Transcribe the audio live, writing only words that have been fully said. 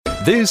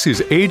This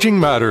is Aging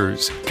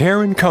Matters,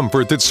 care and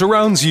comfort that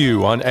surrounds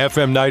you on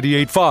FM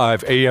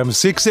 98.5 AM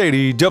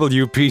 680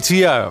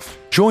 WPTF.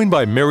 Joined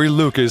by Mary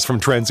Lucas from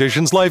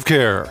Transitions Life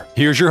Care.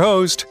 Here's your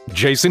host,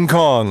 Jason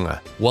Kong.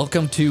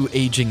 Welcome to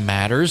Aging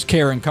Matters,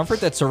 care and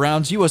comfort that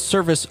surrounds you, a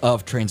service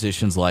of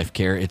Transitions Life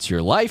Care. It's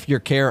your life, your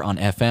care on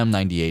FM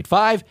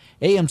 98.5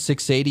 AM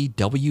 680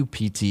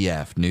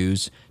 WPTF.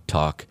 News,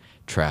 talk,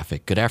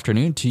 traffic. Good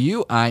afternoon to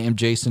you. I am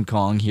Jason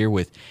Kong here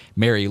with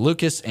Mary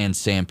Lucas and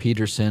Sam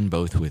Peterson,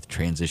 both with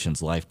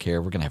Transitions Life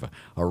Care. We're going to have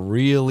a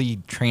really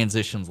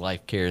Transitions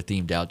Life Care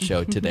themed out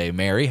show today.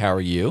 Mary, how are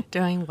you?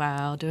 Doing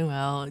well.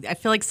 I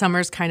feel like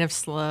summer's kind of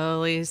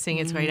slowly seeing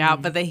its way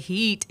out, but the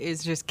heat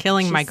is just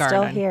killing my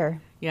garden. Still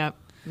here. Yep.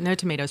 No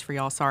tomatoes for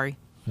y'all, sorry.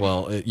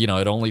 Well,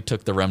 it only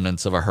took the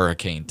remnants of a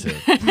hurricane to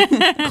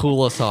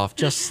cool us off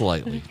just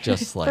slightly.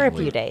 For a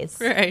few days.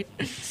 Right.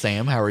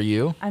 Sam, how are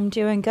you? I'm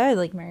doing good.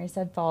 Like Mary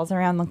said, fall's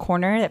around the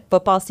corner.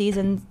 Football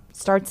season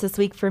starts this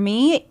week for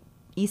me.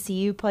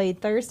 ECU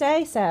played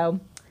Thursday, so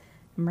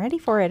I'm ready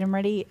for it. I'm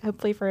ready,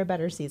 hopefully, for a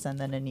better season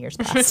than in years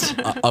past.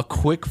 A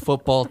quick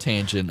football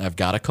tangent. I've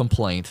got a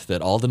complaint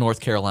that all the North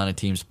Carolina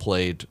teams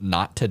played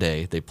not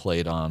today. They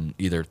played on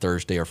either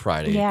Thursday or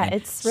Friday. Yeah,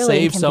 it's really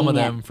Save some of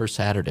inconvenient. them for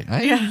Saturday.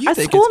 A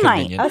school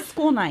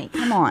night.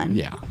 Come on.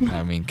 Yeah,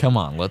 I mean, come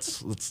on.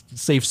 Let's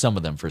save some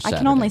of them for Saturday. I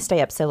can only stay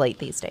up so late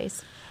these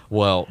days.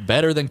 Well,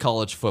 better than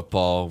college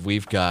football,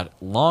 we've got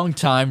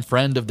longtime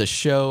friend of the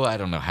show. I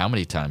don't know how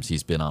many times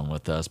he's been on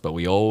with us, but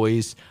we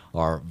always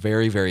are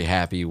very, very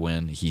happy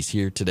when he's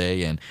here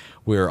today. And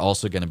we're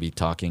also going to be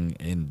talking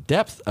in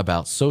depth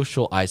about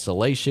social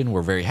isolation.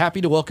 We're very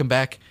happy to welcome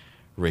back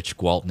Rich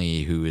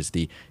Gwaltney, who is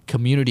the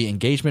Community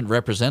Engagement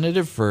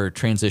Representative for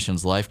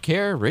Transitions Life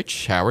Care.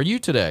 Rich, how are you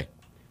today?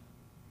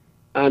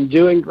 I'm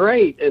doing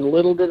great, and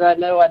little did I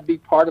know I'd be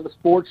part of a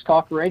sports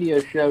talk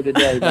radio show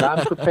today, but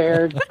I'm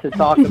prepared to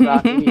talk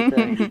about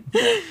anything.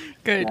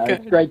 Good.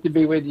 It's great to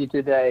be with you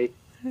today.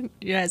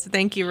 Yes,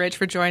 thank you, Rich,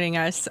 for joining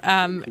us.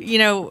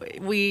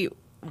 We've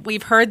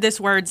heard this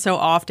word so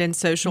often,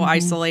 social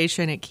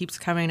isolation. It keeps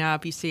coming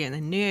up. You see it in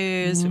the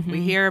news.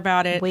 We hear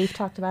about it. We've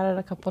talked about it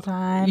a couple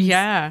times.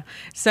 Yeah.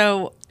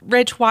 So,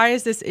 Rich, why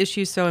is this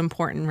issue so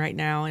important right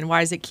now, and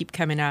why does it keep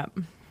coming up?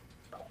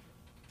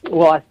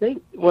 Well, I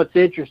think what's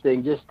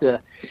interesting, just to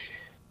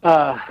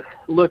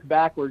look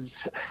backwards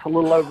a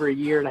little over a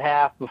year and a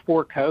half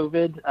before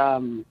COVID,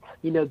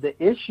 the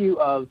issue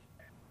of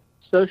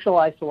social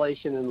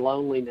isolation and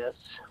loneliness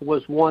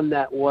was one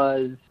that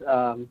was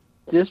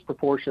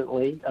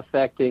disproportionately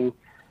affecting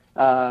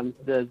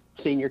the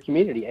senior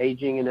community,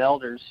 aging and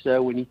elders.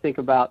 So when you think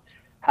about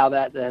how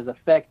that has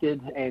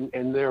affected,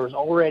 and there was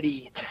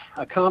already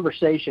a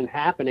conversation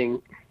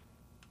happening,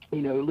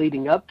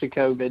 leading up to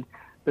COVID.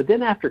 But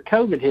then after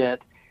COVID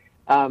hit,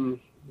 the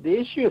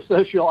issue of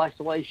social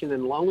isolation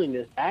and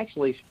loneliness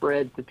actually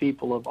spread to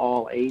people of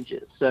all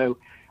ages. So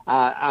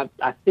I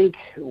think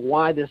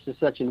why this is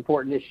such an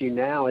important issue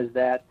now is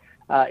that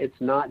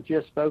it's not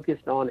just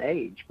focused on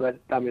age. But,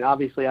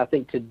 obviously, I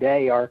think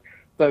today our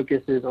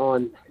focus is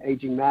on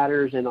Aging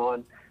Matters and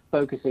on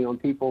focusing on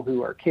people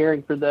who are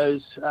caring for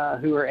those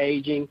who are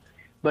aging.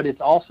 But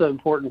it's also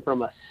important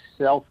from a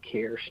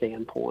self-care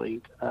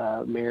standpoint,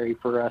 Mary,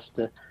 for us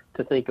to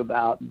think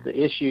about the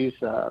issues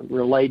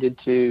related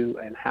to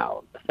and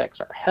how it affects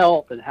our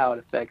health and how it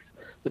affects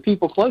the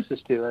people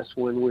closest to us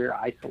when we're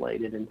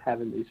isolated and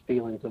having these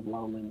feelings of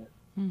loneliness.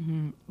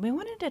 We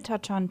wanted to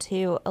touch on,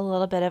 too, a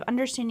little bit of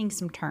understanding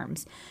some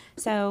terms.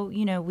 So,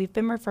 we've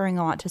been referring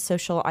a lot to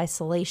social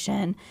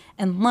isolation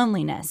and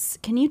loneliness.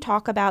 Can you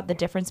talk about the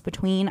difference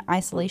between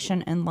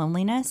isolation and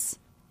loneliness?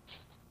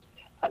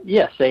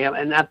 Yes, Sam.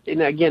 And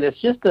again,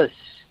 it's just a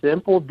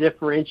simple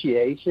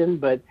differentiation,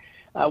 but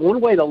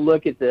one way to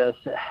look at this,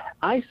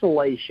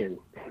 isolation,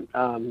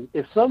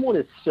 if someone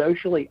is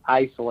socially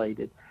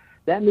isolated,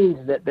 that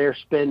means that they're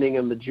spending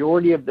a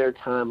majority of their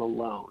time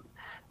alone.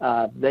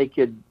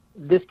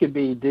 This could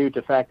be due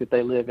to the fact that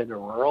they live in a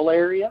rural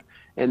area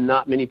and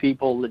not many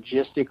people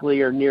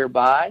logistically are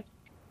nearby.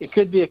 It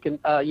could be,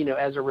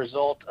 as a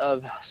result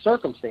of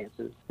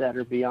circumstances that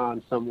are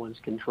beyond someone's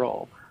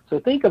control. So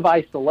think of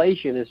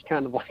isolation as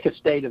kind of like a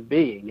state of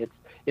being.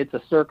 It's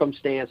a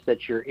circumstance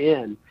that you're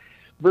in.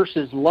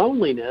 Versus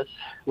loneliness.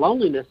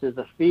 Loneliness is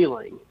a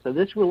feeling. So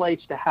this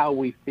relates to how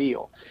we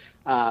feel.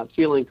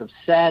 Feelings of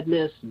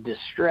sadness,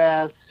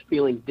 distress,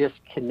 feeling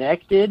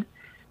disconnected.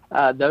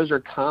 Those are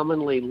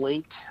commonly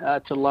linked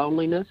to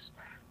loneliness.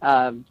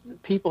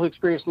 People who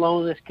experience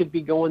loneliness could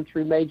be going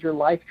through major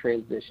life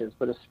transitions,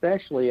 but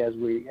especially as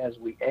we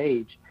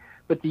age.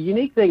 But the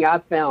unique thing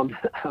I've found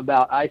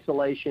about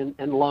isolation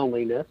and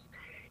loneliness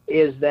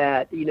is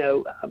that,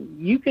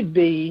 you could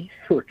be,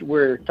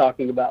 we're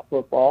talking about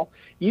football,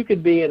 you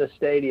could be in a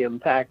stadium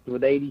packed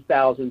with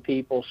 80,000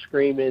 people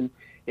screaming,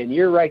 and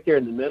you're right there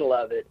in the middle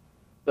of it.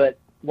 But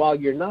while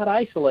you're not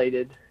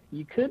isolated,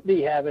 you could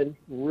be having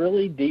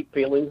really deep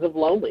feelings of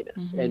loneliness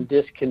and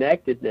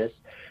disconnectedness.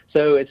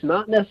 So it's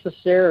not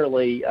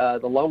necessarily,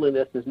 the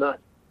loneliness is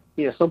not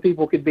some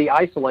people could be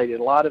isolated.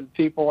 A lot of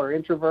people are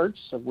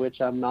introverts, of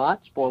which I'm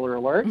not, spoiler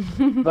alert.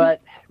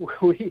 But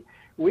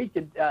we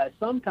could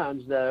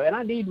sometimes, though, and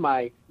I need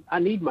my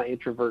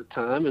introvert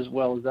time as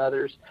well as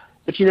others.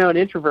 But, an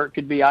introvert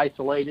could be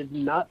isolated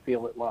and not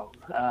feel it alone,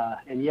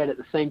 and yet at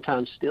the same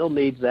time still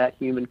needs that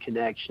human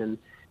connection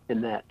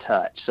and that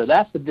touch. So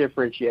that's the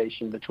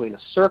differentiation between a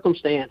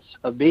circumstance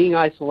of being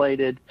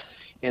isolated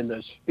and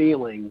those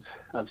feelings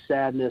of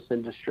sadness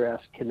and distress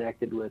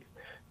connected with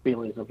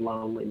feelings of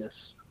loneliness.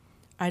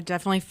 I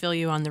definitely feel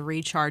you on the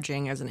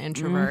recharging as an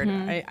introvert.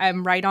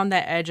 I'm right on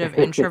the edge of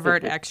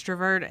introvert,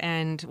 extrovert,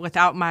 and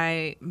without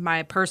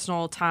my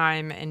personal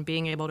time and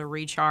being able to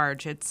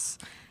recharge,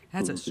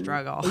 that's a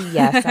struggle.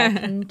 Yes, I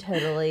can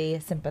totally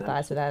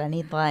sympathize with that. I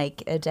need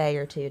like a day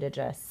or two to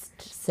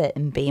just sit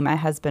and be. My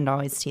husband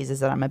always teases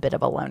that I'm a bit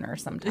of a loner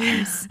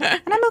sometimes,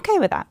 and I'm okay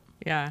with that.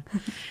 Yeah.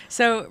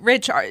 So,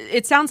 Rich,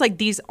 it sounds like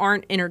these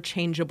aren't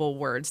interchangeable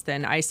words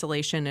then,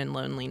 isolation and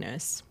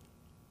loneliness.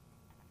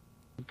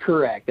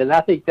 Correct. And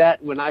I think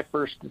that when I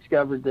first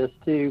discovered this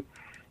too,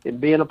 and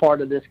being a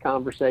part of this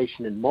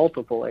conversation in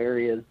multiple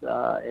areas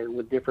and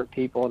with different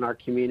people in our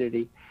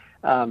community,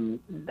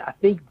 I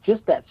think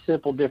just that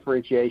simple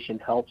differentiation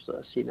helps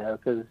us,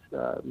 because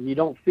you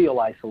don't feel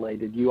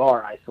isolated. You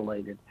are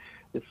isolated.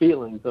 The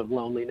feelings of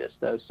loneliness,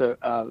 though, so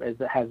as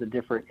it has a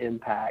different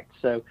impact.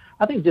 So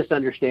I think just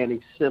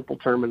understanding simple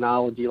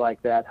terminology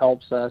like that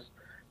helps us,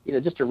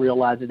 just to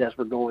realize it as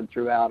we're going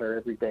throughout our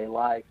everyday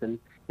life. And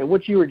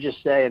what you were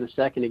just saying a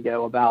second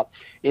ago about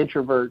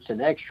introverts and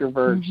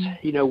extroverts,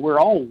 we're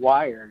all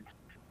wired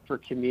for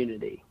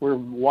community. We're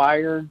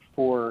wired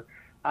for,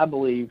 I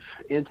believe,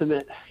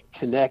 intimate,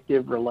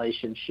 connective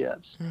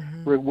relationships,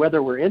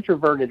 whether we're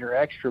introverted or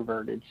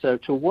extroverted. So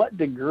to what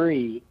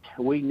degree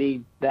we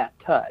need that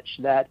touch,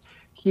 that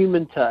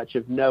human touch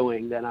of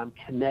knowing that I'm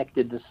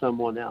connected to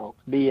someone else,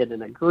 be it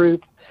in a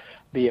group,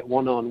 be it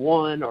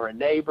one-on-one or a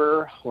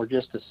neighbor or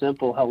just a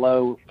simple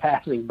hello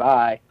passing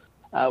by.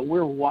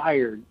 We're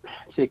wired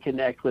to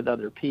connect with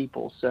other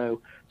people.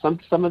 So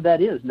some of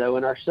that is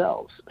knowing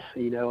ourselves,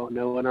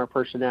 knowing our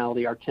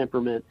personality, our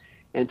temperament,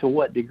 and to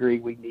what degree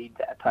we need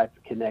that type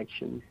of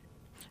connection.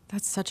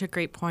 That's such a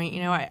great point.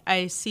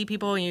 I see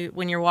people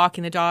when you're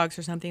walking the dogs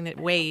or something that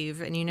wave,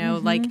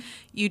 and like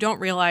you don't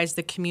realize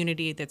the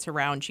community that's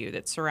around you,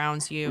 that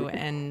surrounds you,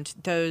 and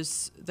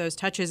those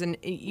touches, and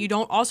you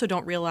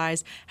don't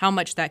realize how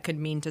much that could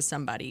mean to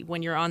somebody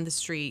when you're on the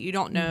street. You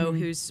don't know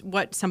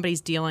what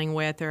somebody's dealing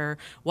with or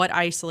what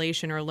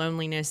isolation or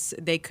loneliness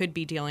they could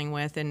be dealing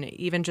with, and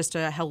even just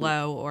a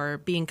hello or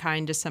being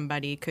kind to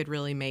somebody could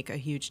really make a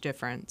huge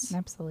difference.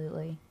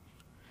 Absolutely.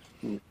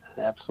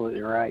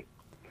 Absolutely right.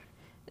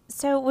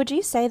 So would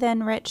you say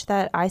then, Rich,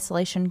 that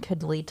isolation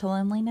could lead to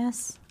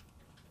loneliness?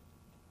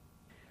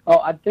 Oh,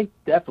 I think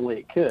definitely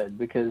it could,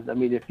 because,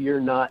 if you're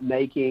not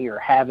making or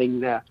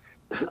having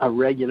a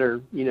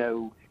regular,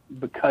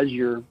 because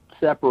you're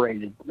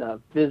separated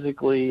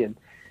physically and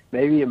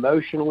maybe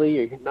emotionally,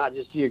 or not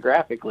just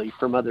geographically,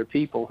 from other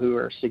people who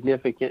are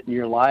significant in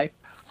your life,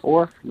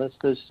 or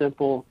those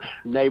simple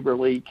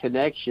neighborly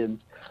connections.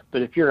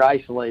 But if you're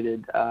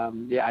isolated,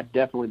 I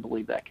definitely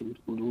believe that can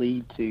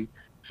lead to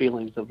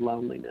feelings of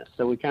loneliness.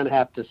 So we kind of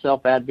have to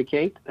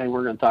self-advocate, and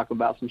we're going to talk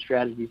about some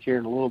strategies here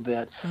in a little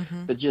bit.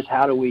 But just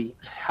how do we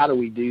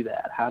do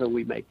that? How do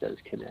we make those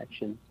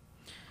connections?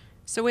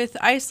 So with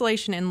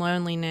isolation and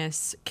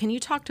loneliness, can you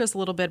talk to us a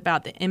little bit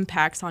about the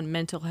impacts on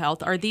mental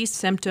health? Are these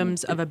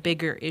symptoms of a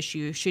bigger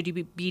issue? Should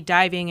you be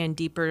diving in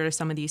deeper to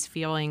some of these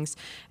feelings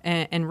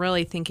and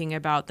really thinking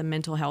about the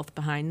mental health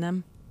behind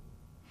them?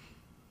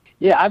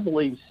 Yeah, I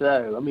believe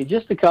so.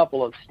 Just a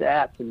couple of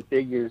stats and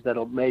figures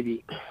that'll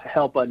maybe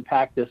help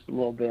unpack this a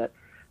little bit.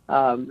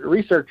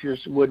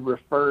 Researchers would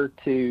refer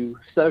to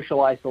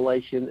social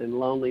isolation and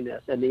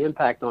loneliness and the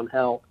impact on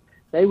health.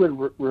 They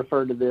would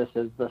refer to this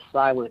as the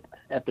silent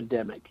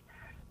epidemic.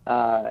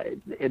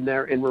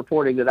 In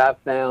reporting that I've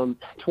found,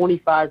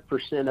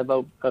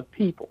 25% of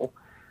people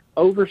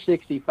over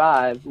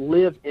 65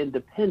 live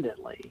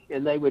independently,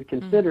 and they would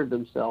consider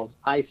themselves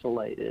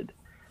isolated.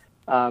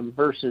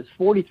 Versus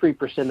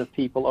 43% of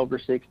people over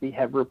 60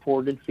 have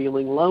reported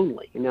feeling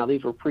lonely. Now,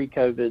 these were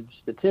pre-COVID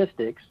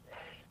statistics.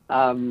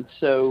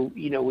 So,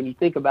 when you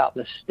think about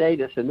the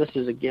status, and this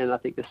is, again, I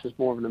think this is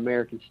more of an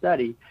American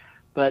study,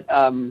 but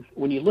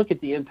when you look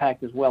at the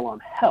impact as well on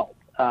health,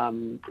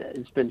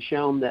 it's been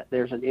shown that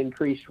there's an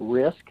increased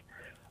risk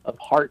of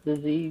heart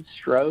disease,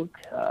 stroke,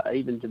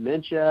 even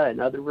dementia and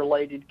other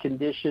related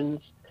conditions.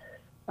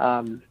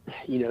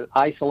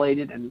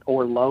 Isolated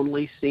or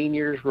lonely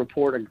seniors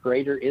report a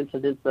greater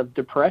incidence of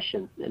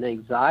depression and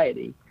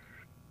anxiety.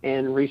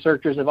 And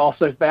researchers have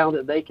also found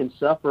that they can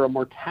suffer a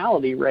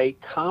mortality rate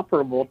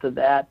comparable to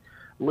that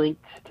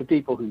linked to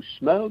people who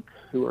smoke,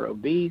 who are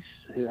obese,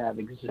 who have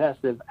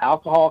excessive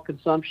alcohol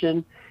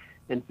consumption,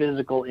 and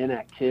physical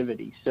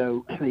inactivity.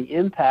 So the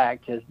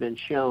impact has been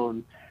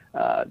shown,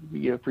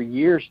 for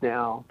years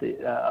now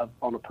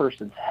on a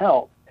person's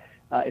health.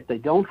 If they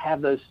don't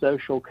have those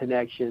social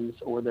connections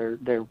or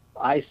they're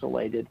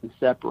isolated and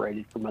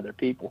separated from other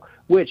people,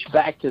 which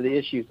back to the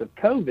issues of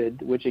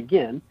COVID, which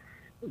again,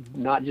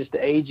 not just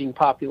the aging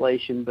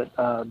population, but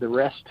the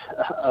rest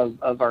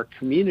of our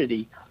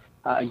community,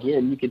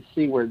 again, you could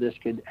see where this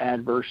could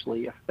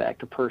adversely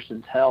affect a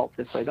person's health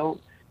if they don't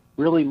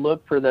really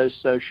look for those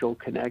social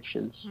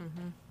connections.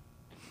 Mm-hmm.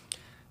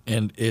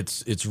 And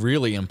it's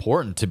really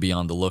important to be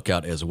on the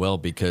lookout as well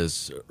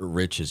because,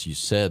 Rich, as you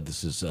said,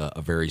 this is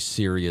a very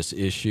serious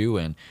issue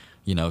and,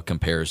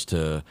 compares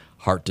to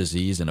heart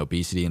disease and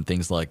obesity and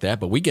things like that.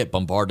 But we get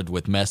bombarded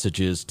with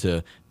messages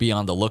to be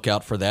on the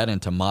lookout for that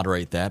and to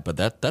moderate that. But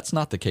that's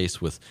not the case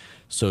with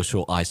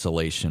social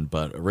isolation.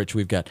 But, Rich,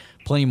 we've got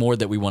plenty more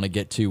that we want to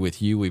get to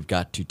with you. We've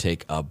got to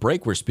take a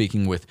break. We're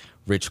speaking with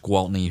Rich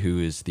Gwaltney, who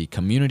is the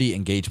Community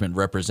Engagement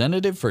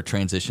Representative for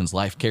Transitions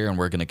Life Care, and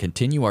we're going to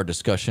continue our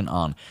discussion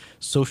on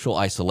social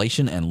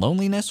isolation and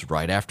loneliness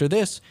right after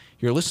this.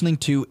 You're listening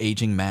to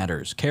Aging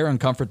Matters, care and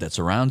comfort that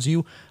surrounds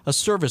you, a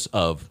service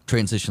of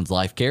Transitions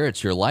Life Care.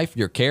 It's your life,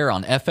 your care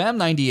on FM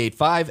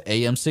 98.5,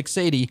 AM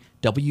 680,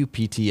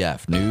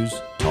 WPTF, News,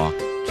 Talk,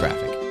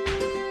 Traffic.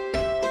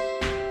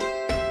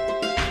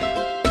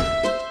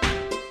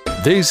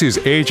 This is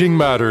Aging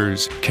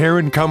Matters, care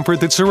and comfort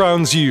that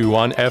surrounds you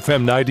on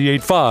FM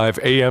 98.5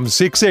 AM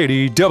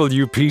 680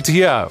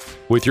 WPTF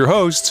with your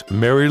hosts,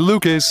 Mary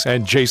Lucas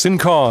and Jason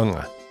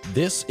Kong.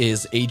 This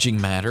is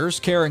Aging Matters,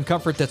 care and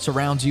comfort that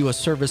surrounds you, a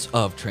service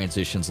of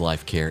Transitions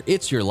Life Care.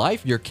 It's your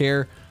life, your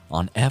care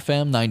on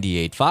FM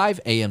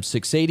 98.5 AM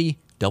 680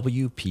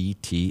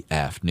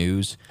 WPTF,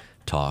 News,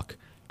 Talk,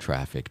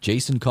 Traffic.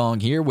 Jason Kong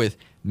here with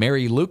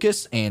Mary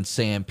Lucas and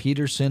Sam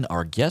Peterson.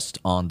 Our guest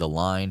on the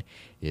line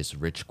is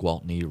Rich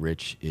Gwaltney.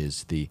 Rich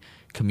is the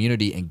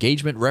Community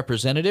Engagement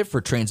Representative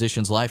for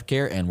Transitions Life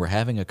Care, and we're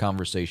having a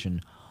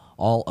conversation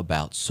all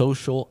about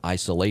social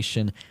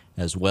isolation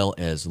as well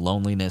as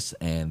loneliness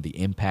and the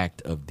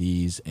impact of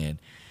these. And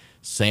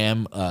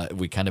Sam,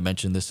 we kind of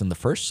mentioned this in the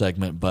first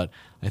segment, but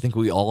I think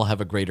we all have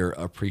a greater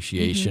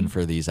appreciation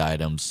for these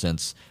items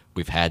since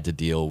we've had to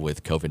deal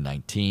with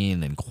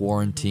COVID-19 and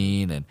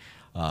quarantine and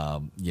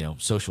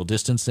social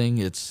distancing.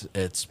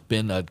 It's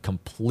been a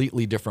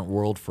completely different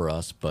world for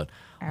us, but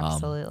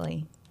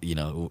Absolutely.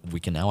 We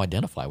can now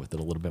identify with it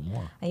a little bit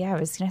more. Yeah, I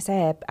was going to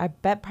say, I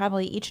bet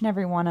probably each and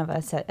every one of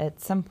us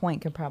at some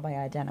point could probably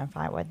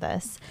identify with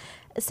this.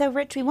 So,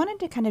 Rich, we wanted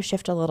to kind of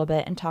shift a little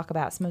bit and talk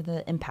about some of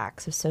the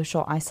impacts of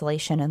social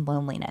isolation and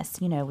loneliness.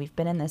 We've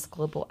been in this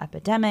global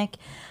epidemic.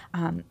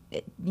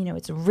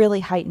 It's really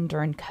heightened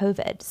during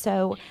COVID.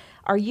 So,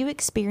 are you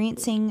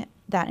experiencing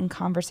that in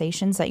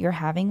conversations that you're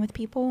having with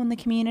people in the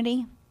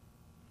community?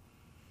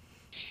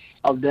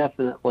 I'll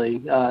definitely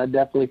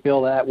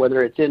feel that,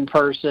 whether it's in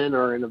person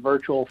or in a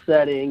virtual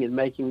setting and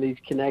making these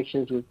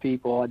connections with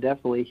people. I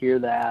definitely hear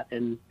that.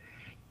 And,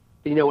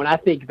 when I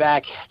think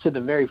back to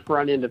the very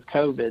front end of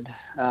COVID,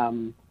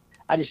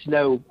 I just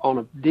know on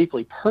a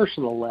deeply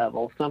personal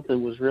level,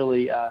 something was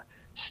really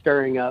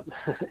stirring up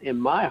in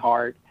my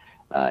heart.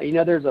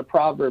 There's a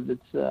proverb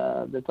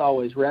that's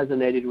always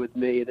resonated with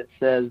me that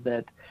says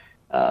that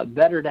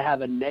better to have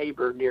a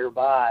neighbor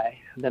nearby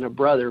than a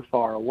brother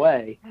far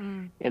away.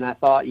 And I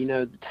thought,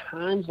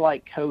 times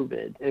like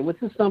COVID, and this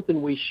is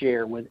something we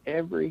share with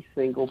every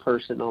single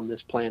person on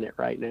this planet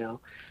right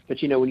now. But,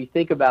 when you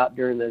think about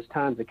during those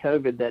times of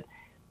COVID, that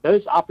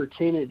those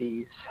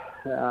opportunities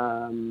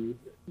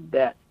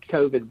that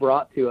COVID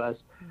brought to us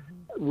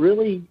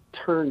really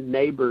turned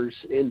neighbors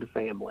into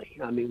family.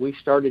 I mean, we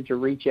started to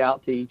reach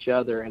out to each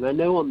other. And I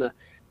know on the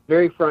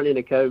very front end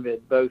of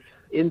COVID, both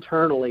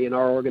internally in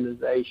our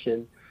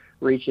organization,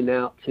 reaching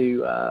out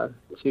to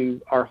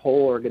our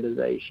whole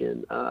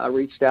organization. I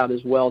reached out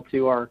as well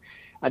to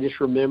I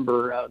just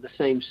remember the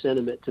same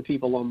sentiment to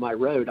people on my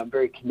road. I'm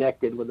very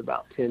connected with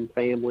about 10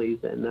 families,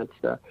 and that's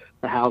the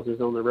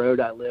houses on the road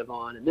I live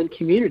on. And then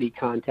community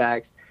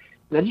contacts.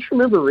 And I just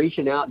remember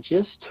reaching out,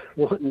 just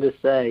wanting to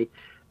say,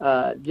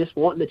 just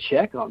wanting to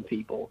check on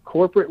people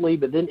corporately,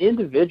 but then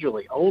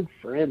individually, old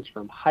friends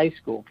from high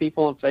school,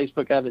 people on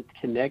Facebook I haven't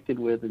connected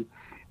with,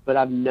 but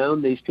I've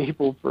known these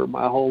people for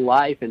my whole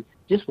life and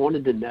just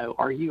wanted to know,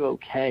 are you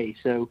okay?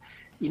 So,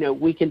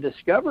 we can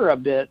discover a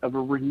bit of a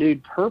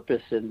renewed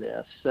purpose in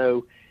this.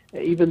 So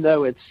even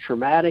though it's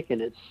traumatic and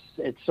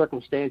it's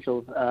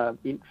circumstantial,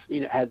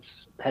 has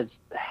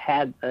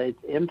had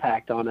its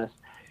impact on us,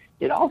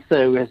 it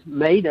also has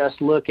made us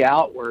look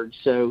outward.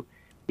 So,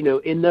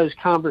 in those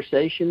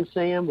conversations,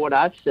 Sam, what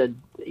I've said,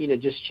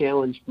 just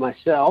challenged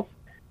myself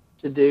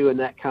to do in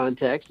that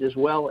context, as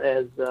well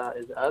as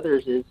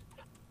others,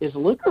 is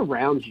look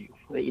around you.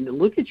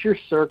 Look at your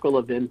circle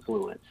of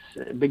influence.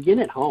 Begin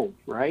at home,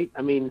 right?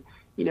 I mean,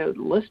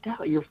 list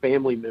out your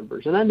family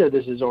members. And I know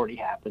this has already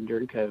happened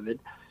during COVID.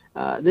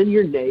 Then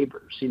your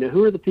neighbors.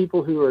 Who are the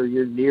people who are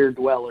your near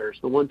dwellers,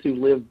 the ones who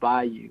live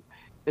by you?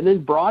 And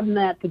then broaden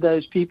that to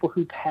those people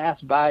who pass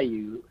by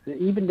you,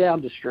 even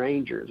down to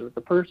strangers, or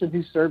the person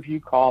who serves you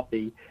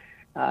coffee,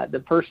 the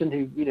person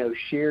who,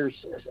 shares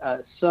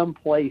some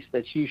place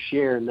that you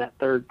share in that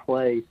third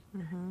place,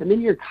 and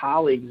then your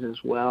colleagues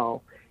as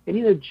well.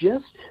 And,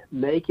 just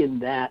making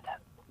that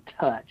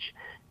touch.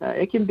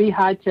 It can be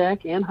high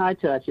tech and high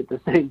touch at the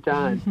same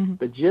time,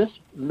 but just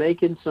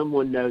making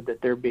someone know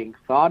that they're being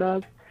thought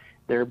of,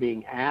 they're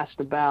being asked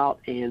about,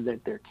 and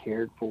that they're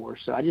cared for.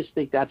 So I just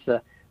think that's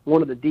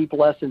one of the deep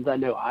lessons I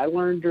know I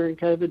learned during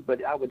COVID,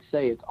 but I would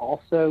say it's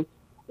also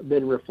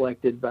been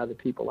reflected by the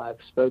people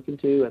I've spoken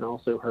to and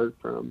also heard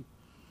from.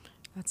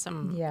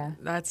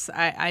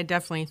 I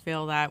definitely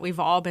feel that. We've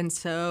all been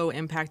so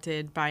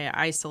impacted by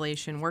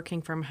isolation,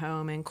 working from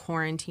home and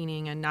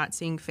quarantining and not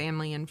seeing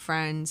family and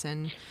friends,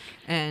 and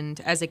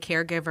as a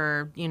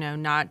caregiver,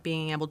 not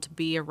being able to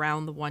be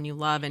around the one you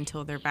love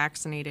until they're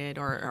vaccinated,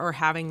 or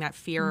having that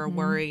fear or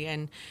worry,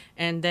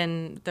 and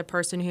then the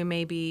person who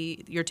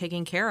maybe you're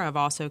taking care of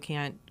also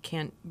can't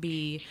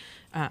be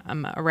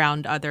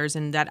around others,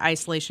 and that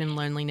isolation,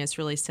 loneliness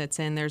really sets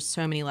in. There's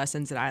so many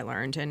lessons that I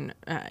learned, and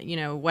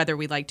whether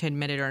we like to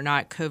admit it or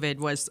not, COVID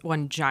was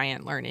one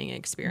giant learning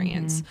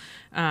experience.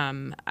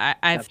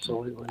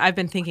 Absolutely. I've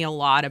been thinking a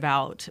lot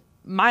about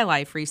my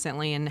life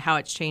recently and how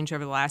it's changed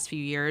over the last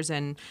few years.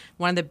 And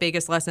one of the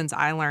biggest lessons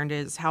I learned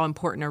is how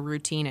important a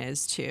routine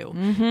is too.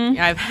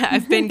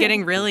 I've been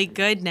getting really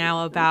good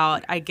now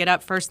about, I get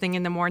up first thing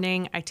in the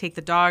morning, I take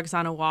the dogs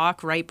on a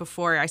walk right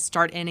before I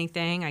start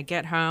anything. I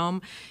get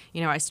home,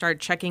 I start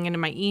checking into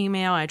my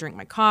email, I drink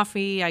my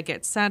coffee, I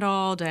get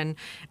settled. And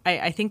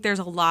I think there's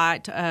a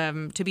lot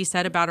to be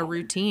said about a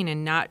routine,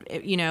 and not,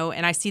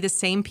 and I see the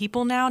same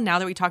people now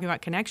that we talk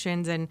about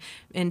connections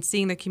and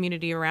seeing the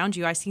community around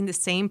you. I see the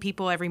same people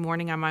every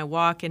morning on my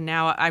walk, and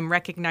now I'm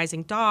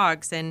recognizing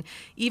dogs, and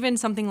even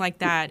something like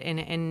that,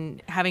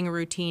 and having a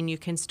routine, you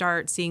can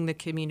start seeing the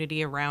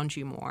community around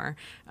you more.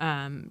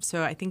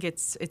 So I think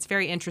it's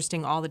very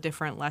interesting, all the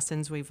different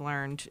lessons we've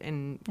learned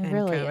in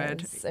really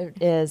COVID.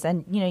 It is.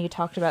 And, you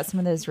talked about some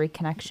of those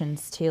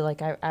reconnections too.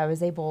 Like I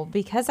was able,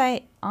 because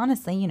I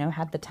honestly,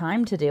 had the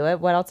time to do it.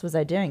 What else was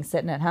I doing?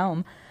 Sitting at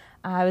home.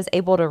 I was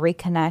able to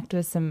reconnect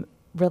with some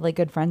really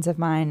good friends of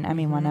mine. I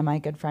mean, one of my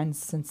good friends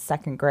since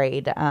second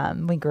grade.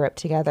 We grew up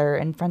together,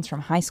 and friends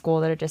from high school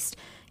that are just,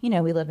 we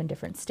live in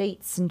different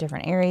states and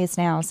different areas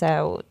now.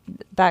 So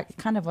that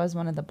kind of was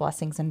one of the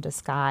blessings in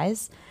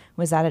disguise,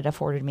 was that it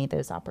afforded me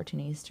those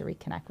opportunities to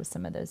reconnect with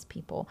some of those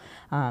people.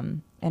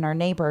 And our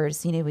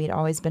neighbors, we'd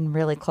always been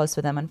really close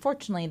with them.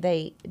 Unfortunately,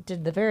 they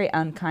did the very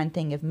unkind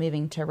thing of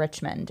moving to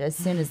Richmond as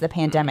soon as the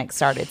pandemic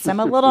started. So I'm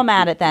a little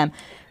mad at them.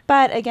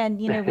 But again,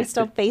 we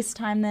still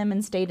FaceTime them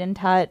and stayed in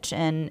touch,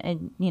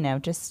 and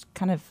just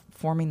kind of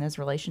forming those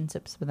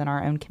relationships within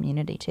our own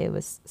community too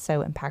was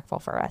so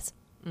impactful for us.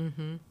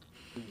 Mm-hmm.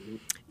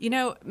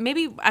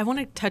 Maybe I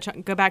want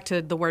to go back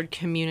to the word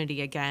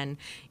community again.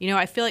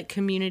 I feel like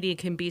community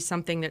can be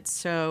something that's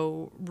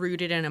so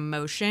rooted in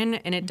emotion,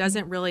 and it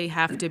doesn't really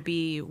have to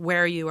be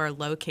where you are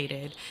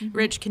located.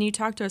 Rich, can you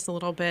talk to us a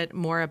little bit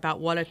more about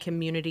what a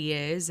community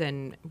is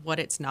and what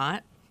it's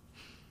not?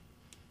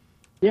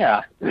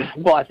 Yeah.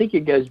 Well, I think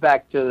it goes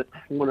back to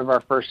one of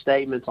our first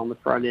statements on the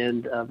front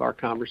end of our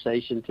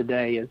conversation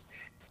today is,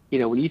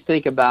 when you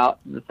think about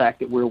the fact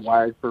that we're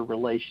wired for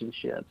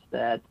relationships,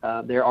 that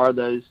there are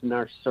those in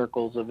our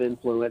circles of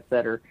influence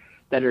that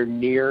are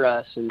near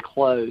us and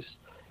close.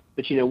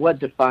 But, what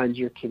defines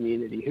your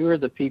community? Who are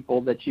the people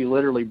that you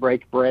literally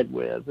break bread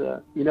with?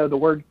 The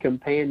word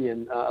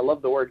companion, I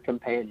love the word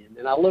companion.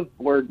 And I love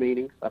word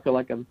meanings. I feel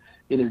like I'm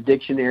either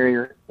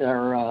dictionary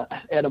or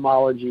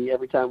etymology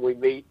every time we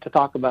meet to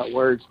talk about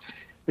words.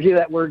 But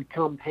that word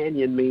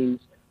companion means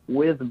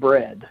with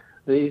bread.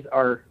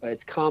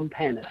 It's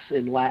companus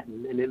in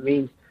Latin, and it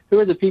means who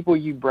are the people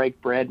you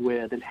break bread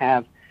with and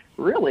have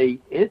really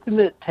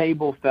intimate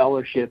table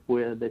fellowship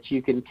with, that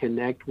you can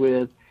connect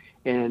with.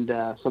 And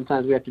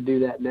sometimes we have to do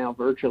that now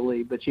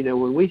virtually. But,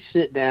 when we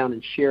sit down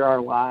and share our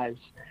lives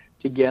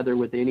together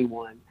with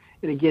anyone,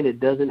 and again,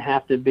 it doesn't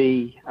have to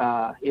be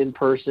in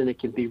person. It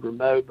can be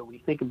remote. But when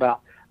you think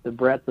about the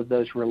breadth of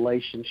those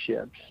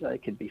relationships,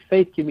 it could be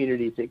faith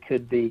communities. It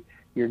could be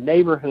your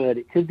neighborhood.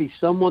 It could be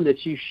someone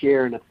that you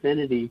share an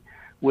affinity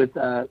with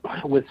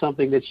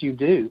something that you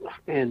do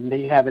and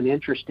you have an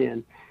interest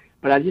in.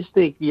 But I just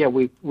think,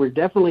 we're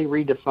definitely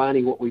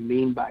redefining what we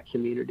mean by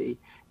community.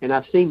 And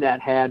I've seen that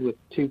had with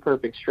two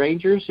perfect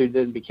strangers who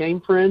then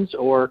became friends,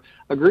 or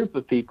a group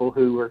of people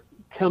who were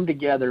come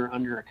together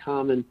under a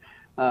common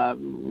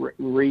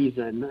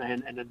reason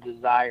and a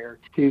desire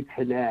to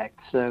connect.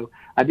 So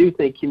I do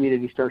think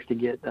community starts to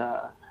get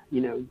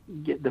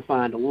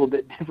defined a little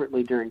bit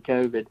differently during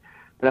COVID.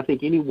 But I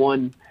think any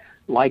one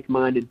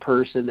like-minded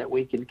person that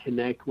we can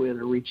connect with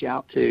or reach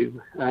out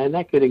to, and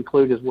that could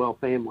include as well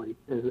family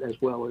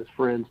as well as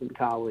friends and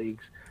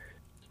colleagues.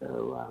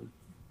 So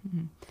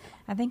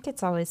I think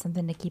it's always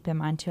something to keep in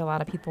mind too. A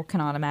lot of people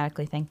can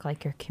automatically think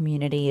like your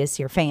community is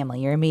your family,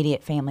 your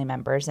immediate family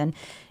members. And,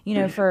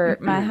 for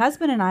my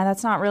husband and I,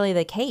 that's not really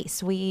the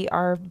case.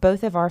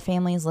 Both of our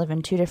families live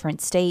in two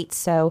different states.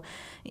 So,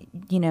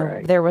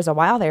 Right. There was a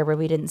while there where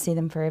we didn't see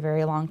them for a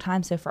very long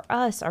time. So for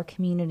us, our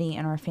community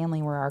and our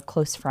family were our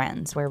close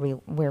friends where we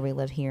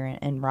live here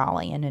in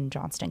Raleigh and in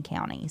Johnston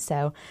County.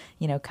 So,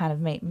 kind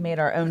of made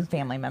our own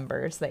family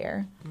members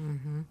there.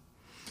 Mm-hmm.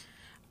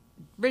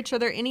 Rich, are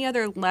there any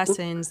other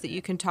lessons that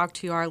you can talk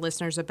to our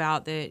listeners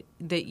about that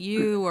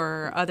you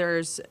or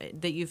others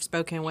that you've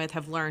spoken with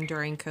have learned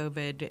during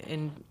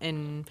COVID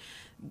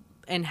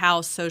and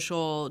how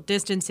social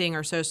distancing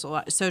or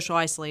social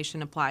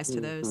isolation applies to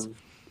those?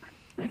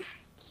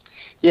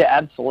 Yeah,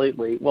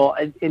 absolutely. Well,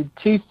 and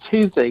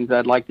two things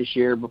I'd like to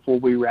share before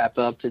we wrap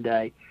up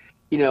today.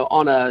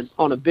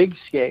 On a big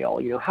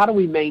scale, how do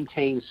we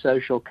maintain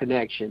social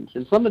connections?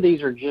 And some of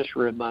these are just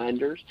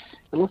reminders.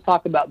 And let's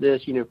talk about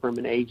this, from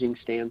an aging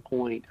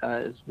standpoint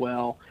as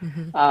well.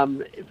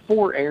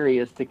 4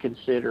 areas to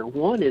consider.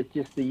 One is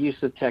just the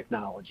use of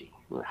technology.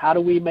 How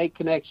do we make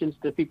connections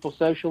to people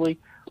socially?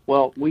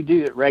 Well, we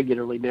do it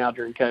regularly now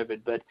during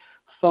COVID, but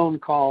phone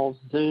calls,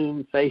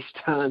 Zoom,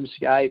 FaceTime,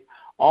 Skype,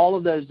 all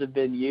of those have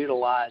been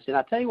utilized. And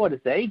I tell you what,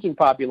 it's the aging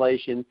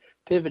population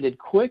pivoted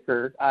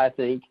quicker, I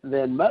think,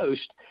 than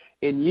most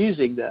in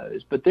using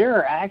those. But there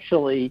are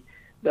actually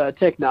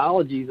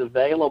technologies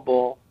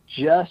available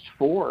just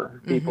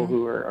for people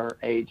who are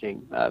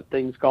aging.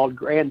 Things called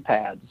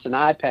grandpads. It's an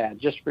iPad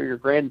just for your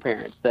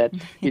grandparents. That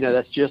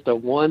that's just a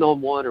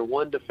one-on-one or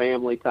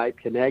one-to-family type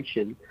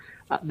connection.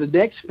 The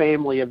next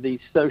family of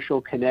these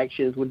social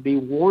connections would be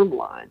warm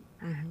lines.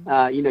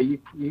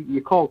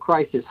 You call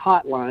crisis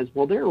hotlines.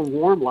 Well, there are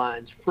warm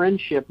lines,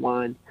 friendship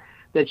lines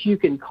that you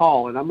can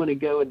call, and I'm going to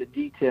go into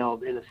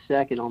detail in a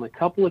second on a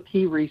couple of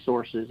key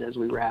resources as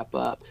we wrap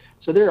up.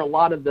 So there are a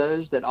lot of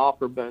those that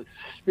offer both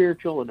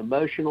spiritual and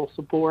emotional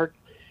support.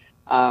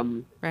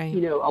 Right.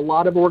 A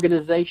lot of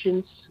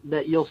organizations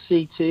that you'll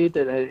see too,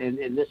 that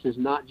and this is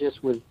not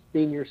just with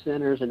senior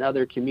centers and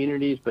other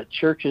communities, but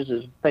churches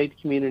and faith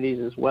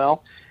communities as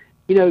well.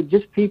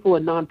 Just people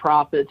in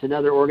nonprofits and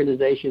other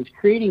organizations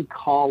creating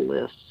call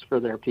lists for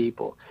their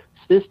people,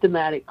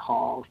 systematic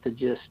calls to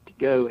just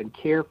go and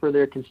care for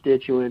their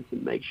constituents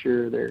and make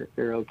sure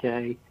they're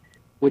okay,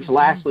 which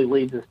lastly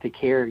leads us to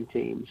caring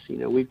teams.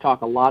 We've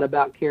talked a lot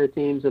about care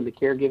teams in the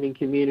caregiving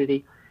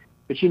community,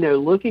 but,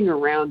 looking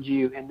around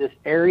you in this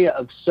area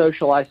of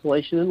social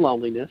isolation and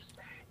loneliness,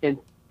 and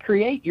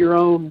create your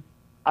own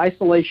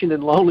isolation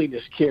and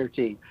loneliness care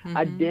team.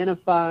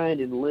 Identify and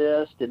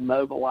enlist and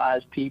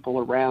mobilize people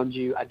around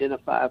you.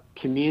 Identify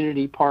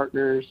community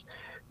partners,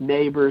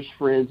 neighbors,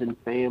 friends, and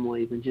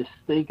families, and just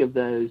think of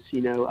those,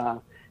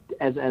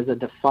 as a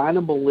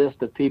definable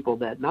list of people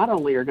that not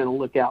only are going to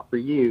look out for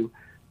you,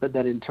 but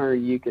that in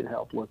turn you can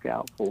help look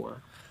out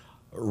for.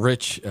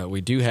 Rich, we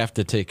do have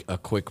to take a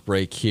quick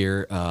break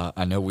here.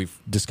 I know we've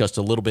discussed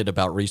a little bit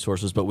about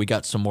resources, but we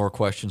got some more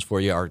questions for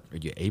you. Are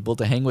you able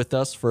to hang with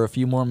us for a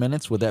few more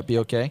minutes? Would that be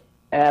okay?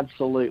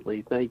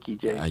 Absolutely. Thank you,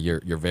 James.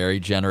 You're very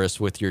generous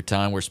with your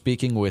time. We're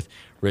speaking with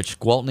Rich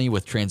Gwaltney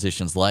with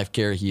Transitions Life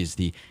Care. He is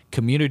the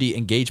community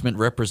engagement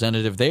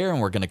representative there,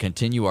 and we're going to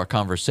continue our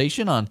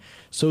conversation on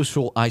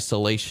social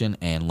isolation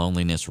and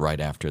loneliness right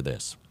after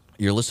this.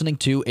 You're listening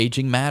to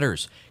Aging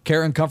Matters,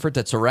 care and comfort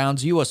that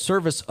surrounds you, a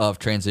service of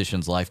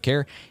Transitions Life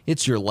Care.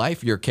 It's your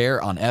life, your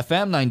care on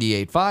FM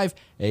 98.5,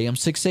 AM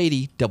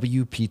 680,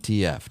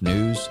 WPTF.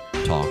 News,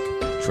 talk,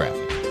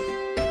 traffic.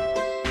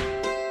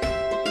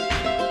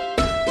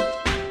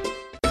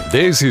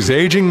 This is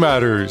Aging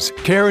Matters,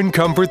 care and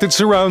comfort that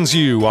surrounds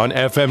you on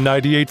FM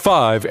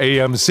 98.5,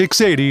 AM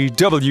 680,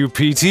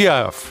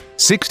 WPTF.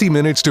 60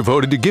 minutes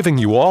devoted to giving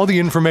you all the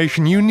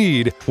information you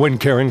need when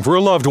caring for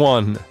a loved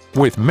one.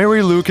 With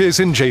Mary Lucas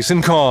and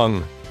Jason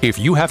Kong. If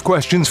you have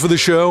questions for the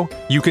show,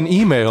 you can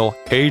email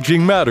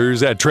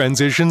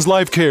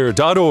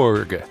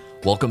agingmatters@transitionslifecare.org.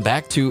 Welcome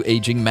back to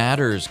Aging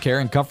Matters, care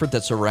and comfort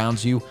that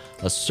surrounds you,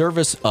 a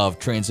service of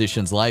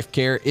Transitions Life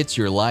Care. It's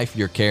your life,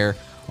 your care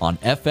on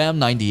FM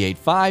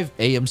 98.5,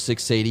 AM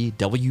 680,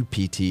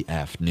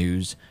 WPTF.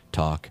 News,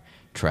 talk,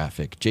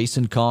 traffic.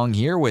 Jason Kong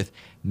here with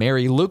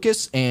Mary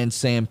Lucas and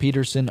Sam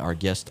Peterson. Our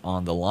guest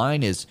on the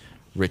line is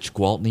Rich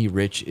Gwaltney.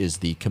 Rich is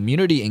the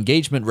community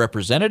engagement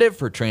representative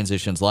for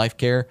Transitions Life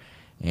Care,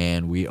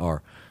 and we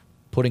are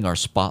putting our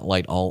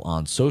spotlight all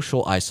on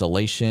social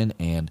isolation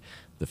and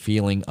the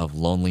feeling of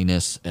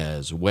loneliness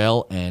as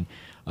well. And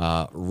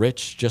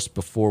Rich, just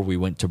before we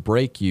went to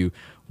break, you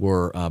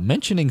were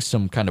mentioning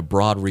some kind of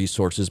broad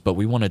resources, but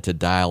we wanted to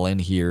dial in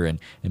here and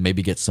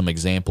maybe get some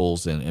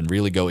examples and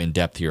really go in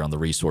depth here on the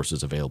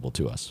resources available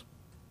to us.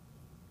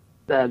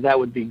 That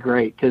would be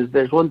great, because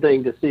there's one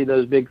thing to see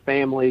those big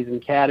families and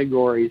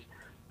categories,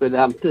 but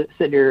I'm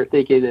sitting here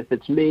thinking, if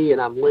it's me and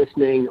I'm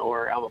listening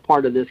or I'm a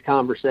part of this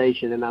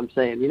conversation and I'm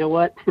saying, you know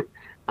what,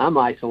 I'm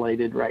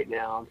isolated right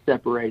now. I'm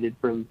separated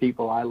from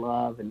people I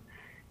love and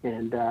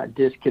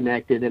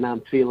disconnected, and I'm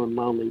feeling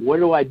lonely.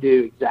 What do I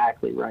do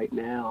exactly right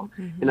now?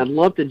 And I'd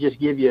love to just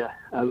give you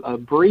a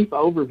brief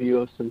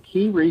overview of some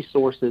key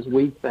resources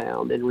we've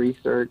found and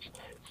researched,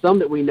 some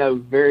that we know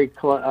very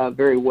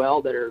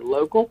well that are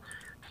local.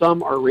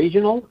 Some are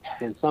regional,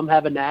 and some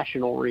have a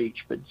national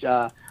reach. But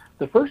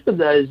the first of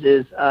those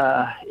is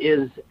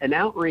an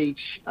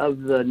outreach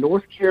of the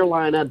North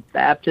Carolina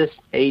Baptist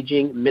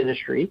Aging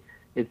Ministry.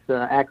 Its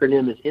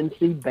acronym is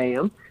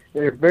NCBAM.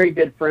 They're very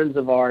good friends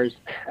of ours,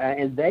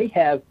 and they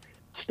have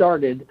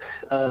started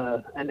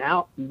an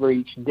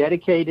outreach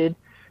dedicated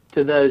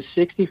to those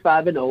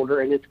 65 and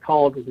older, and it's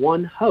called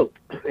One Hope,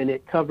 and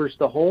it covers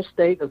the whole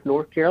state of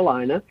North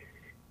Carolina.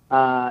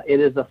 It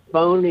is a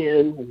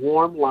phone-in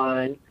warm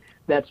line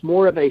that's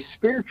more of a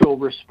spiritual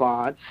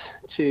response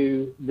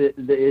to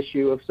the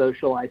issue of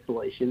social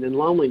isolation and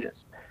loneliness.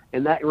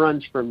 And that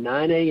runs from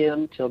 9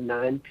 a.m. till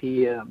 9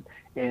 p.m.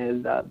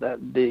 And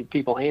the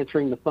people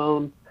answering the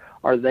phone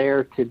are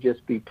there to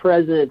just be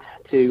present,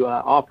 to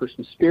offer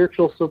some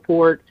spiritual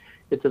support.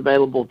 It's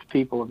available to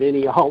people of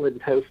any, all,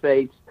 and no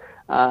faiths,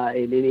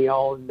 and any,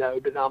 all, and no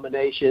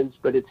denominations,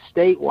 but it's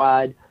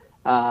statewide.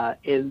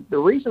 And the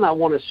reason I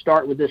want to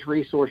start with this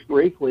resource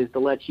briefly is to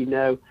let you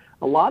know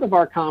a lot of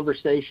our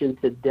conversation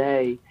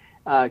today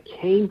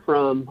came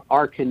from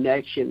our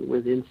connection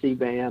with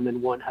NCBAM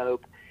and One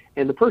Hope.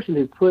 And the person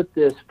who put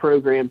this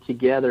program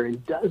together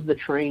and does the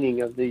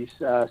training of these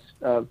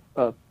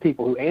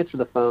people who answer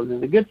the phones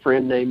is a good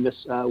friend named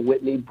Miss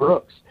Whitney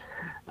Brooks,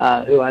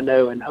 who I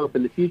know and hope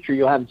in the future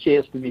you'll have a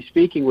chance to be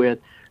speaking with.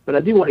 But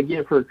I do want to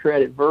give her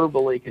credit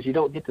verbally because you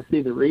don't get to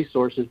see the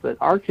resources. But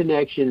our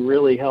connection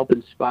really helped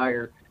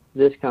inspire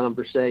this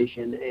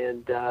conversation.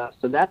 And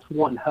so that's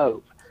One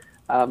Hope.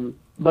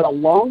 But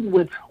along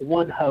with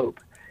One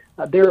Hope,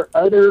 there are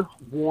other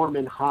warm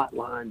and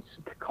hotlines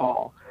to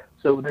call.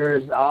 So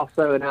there's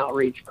also an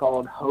outreach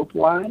called Hope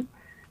Line,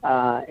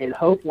 and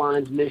Hope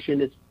Line's mission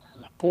is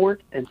to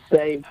support and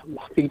save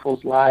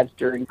people's lives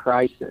during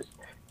crisis.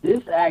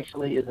 This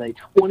actually is a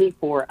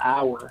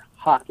 24-hour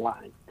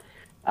hotline,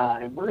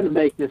 and we're going to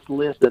make this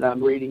list that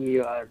I'm reading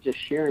you, just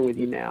sharing with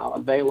you now,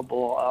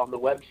 available on the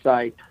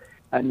website,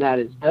 and that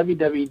is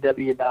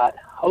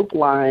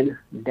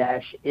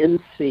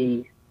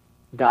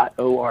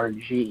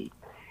www.hopeline-nc.org.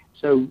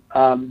 So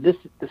this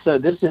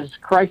is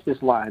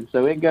crisis line.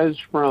 So it goes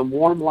from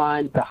warm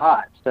line to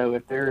hot. So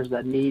if there's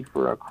a need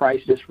for a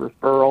crisis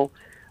referral,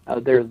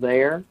 they're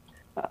there.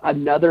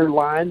 Another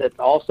line that's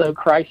also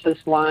crisis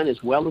line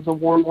as well as a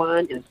warm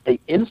line is the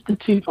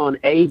Institute on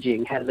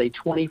Aging has a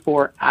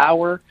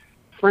 24-hour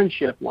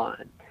friendship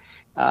line.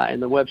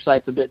 And the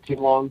website's a bit too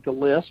long to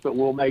list, but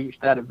we'll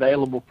make that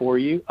available for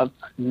you.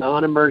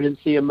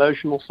 Non-emergency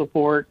emotional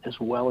support as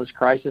well as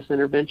crisis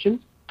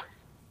intervention.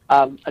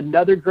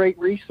 Another great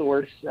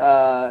resource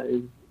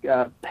is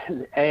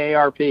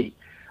AARP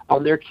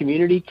on their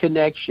community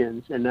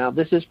connections. And now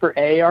this is for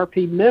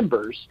AARP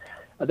members.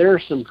 There are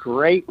some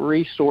great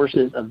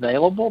resources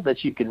available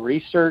that you can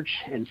research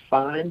and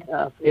find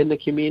in the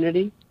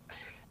community.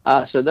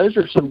 So those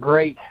are some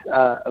great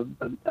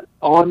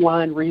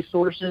online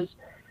resources.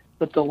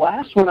 But the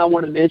last one I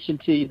want to mention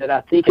to you that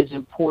I think is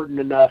important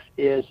enough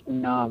is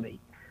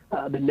NAMI,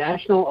 the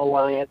National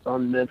Alliance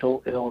on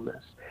Mental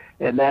Illness.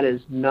 And that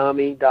is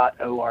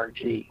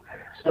NAMI.org.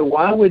 So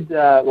why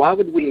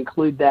would we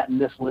include that in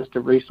this list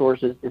of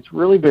resources? It's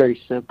really very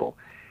simple.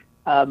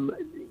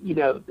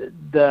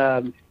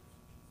 The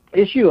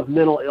issue of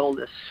mental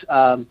illness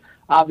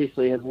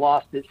obviously has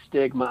lost its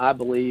stigma, I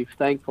believe,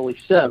 thankfully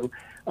so,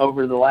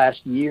 over the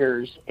last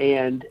years.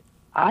 And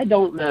I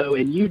don't know,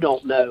 and you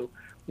don't know,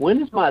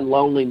 when has my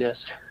loneliness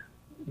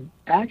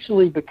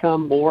actually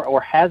become more or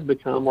has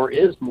become or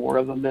is more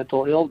of a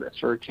mental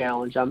illness or a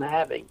challenge I'm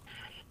having?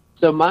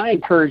 So my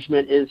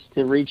encouragement is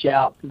to reach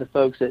out to the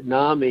folks at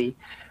NAMI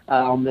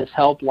on this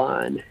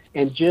helpline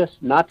and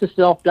just not to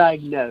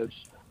self-diagnose,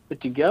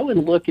 but to go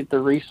and look at the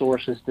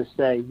resources to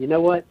say, you know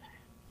what,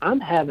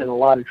 I'm having a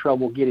lot of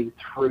trouble getting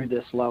through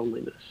this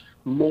loneliness,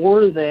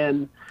 more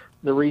than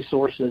the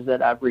resources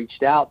that I've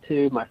reached out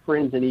to, my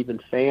friends and even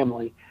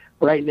family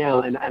right now,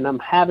 and I'm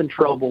having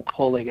trouble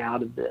pulling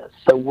out of this.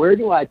 So where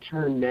do I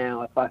turn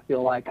now if I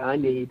feel like I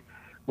need,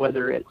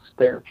 whether it's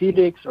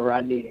therapeutics or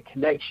I need a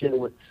connection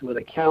with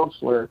a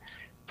counselor,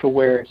 to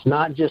where it's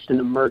not just an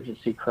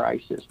emergency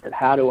crisis, but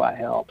how do I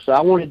help? So I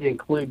wanted to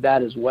include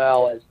that as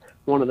well as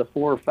one of the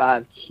 4 or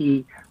 5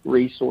 key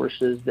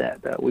resources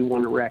that we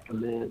want to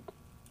recommend.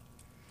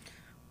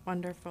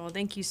 Wonderful.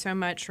 Thank you so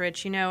much,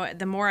 Rich. You know,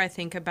 the more I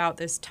think about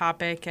this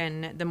topic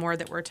and the more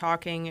that we're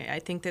talking, I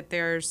think that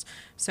there's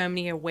so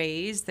many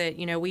ways that,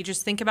 we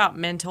just think about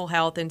mental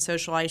health and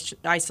social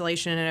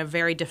isolation in a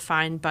very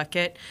defined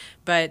bucket,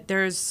 but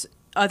there's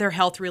other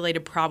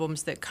health-related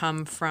problems that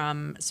come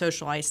from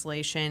social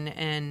isolation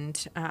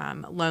and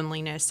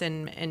loneliness,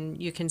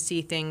 and you can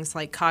see things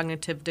like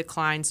cognitive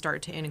decline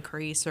start to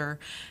increase, or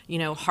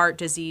heart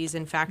disease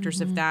and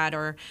factors of that,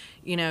 or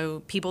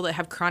people that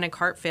have chronic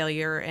heart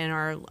failure and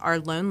are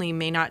lonely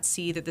may not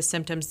see that the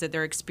symptoms that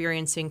they're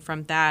experiencing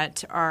from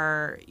that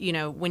are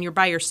when you're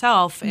by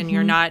yourself and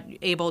you're not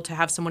able to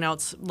have someone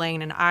else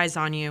laying an eyes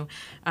on you,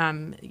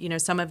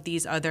 some of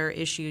these other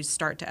issues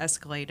start to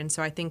escalate. And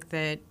so I think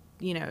that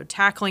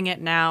tackling it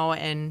now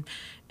and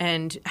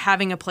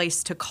having a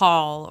place to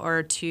call,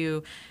 or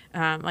to,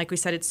 like we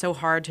said, it's so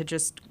hard to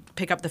just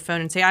pick up the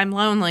phone and say, I'm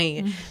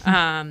lonely,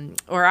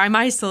 or I'm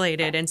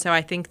isolated. And so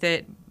I think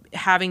that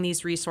having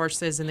these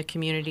resources in the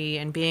community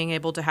and being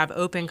able to have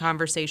open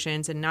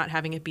conversations and not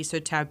having it be so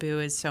taboo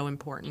is so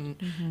important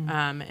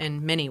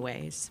in many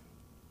ways.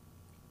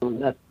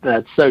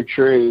 That's so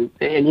true.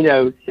 And,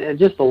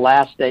 just the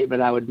last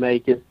statement I would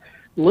make is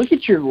look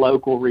at your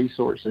local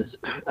resources,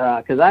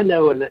 because I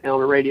know on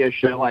a radio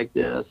show like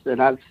this,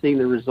 and I've seen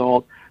the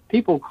result,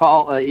 people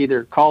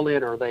either call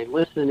in or they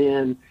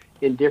listen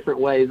in different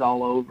ways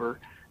all over.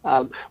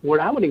 What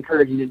I would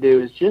encourage you to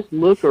do is just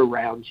look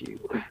around you.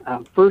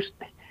 First,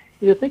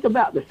 think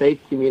about the faith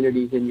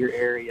communities in your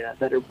area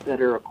that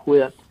are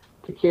equipped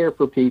to care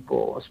for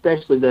people,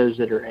 especially those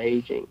that are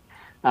aging.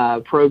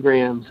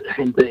 Programs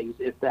and things,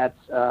 if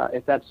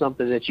that's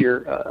something that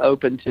you're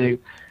open to.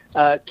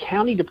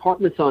 County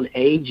departments on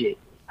aging,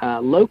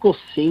 local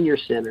senior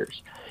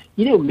centers.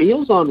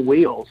 Meals on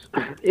Wheels.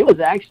 It was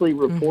actually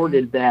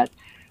reported that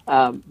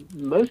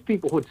most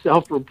people would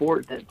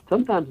self-report that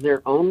sometimes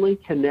their only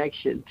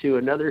connection to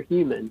another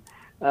human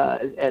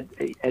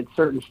at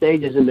certain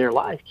stages in their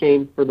life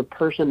came for the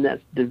person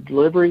that's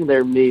delivering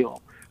their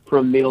meal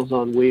from Meals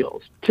on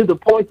Wheels, to the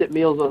point that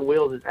Meals on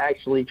Wheels is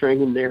actually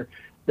training their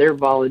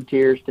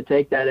volunteers to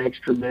take that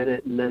extra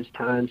minute and those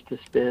times to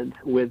spend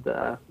with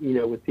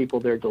people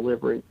they're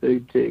delivering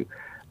food to.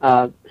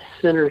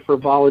 Center for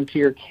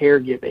Volunteer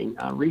Caregiving,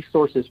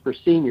 resources for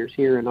seniors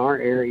here in our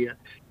area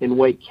in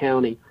Wake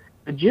County.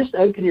 Just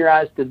open your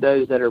eyes to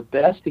those that are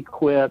best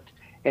equipped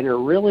and are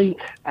really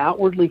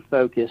outwardly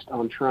focused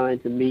on trying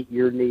to meet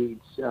your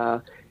needs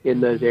in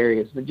those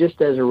areas. But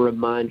just as a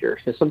reminder,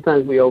 because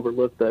sometimes we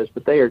overlook those,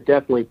 but they are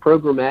definitely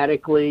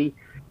programmatically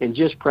and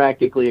just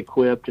practically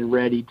equipped and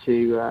ready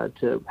to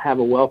have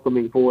a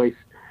welcoming voice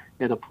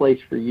and a place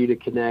for you to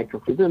connect or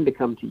for them to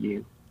come to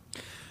you.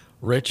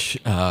 Rich,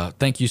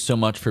 thank you so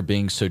much for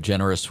being so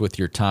generous with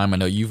your time. I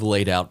know you've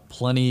laid out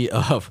plenty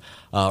of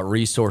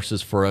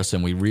resources for us,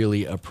 and we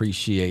really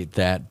appreciate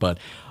that. But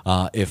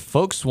if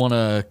folks want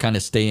to kind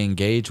of stay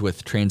engaged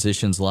with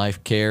Transitions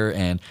Life Care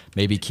and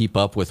maybe keep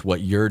up with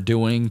what you're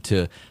doing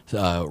to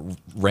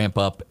ramp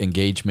up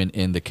engagement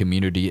in the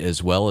community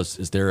as well,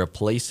 is there a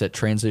place at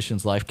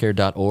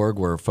transitionslifecare.org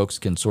where folks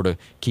can sort of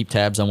keep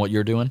tabs on what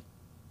you're doing?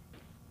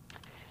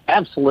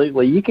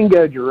 Absolutely. You can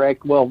go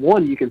direct. Well,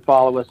 one, you can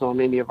follow us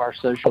on any of our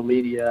social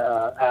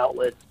media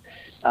outlets.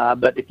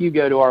 But if you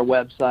go to our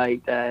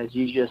website, as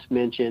you just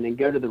mentioned, and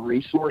go to the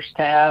resource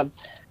tab,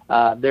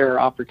 there are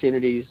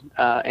opportunities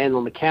and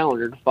on the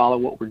calendar to follow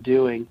what we're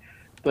doing,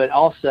 but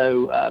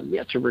also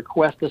to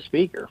request a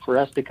speaker for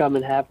us to come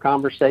and have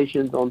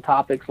conversations on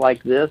topics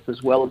like this,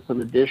 as well as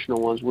some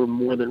additional ones. We're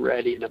more than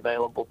ready and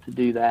available to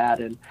do that.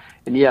 And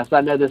yes,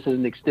 I know this is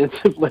an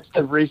extensive list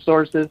of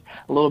resources,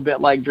 a little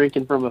bit like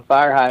drinking from a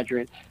fire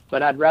hydrant,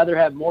 but I'd rather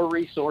have more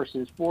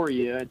resources for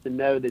you and to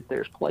know that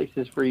there's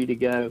places for you to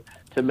go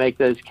to make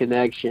those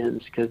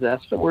connections, because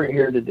that's what we're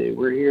here to do.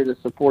 We're here to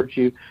support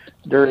you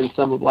during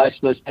some of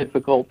life's most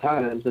difficult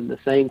times, and the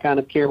same kind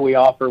of care we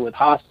offer with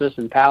hospice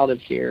and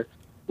palliative care,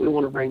 we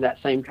want to bring that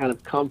same kind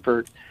of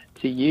comfort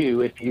to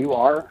you. If you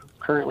are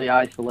currently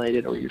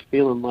isolated or you're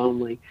feeling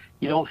lonely,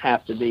 you don't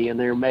have to be, and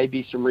there may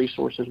be some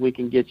resources we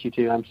can get you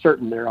to. I'm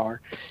certain there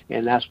are,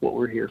 and that's what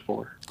we're here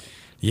for.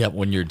 Yeah,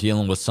 when you're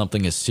dealing with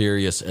something as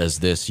serious as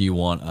this, you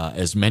want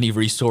as many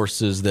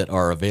resources that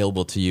are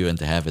available to you and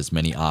to have as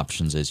many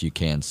options as you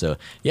can. So,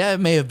 yeah, it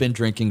may have been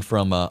drinking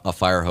from a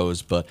fire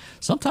hose, but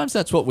sometimes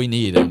that's what we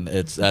need, and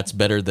that's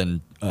better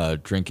than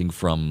drinking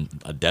from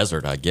a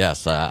desert, I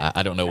guess.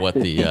 I don't know what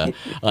the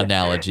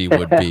analogy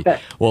would be.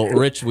 Well,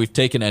 Rich, we've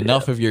taken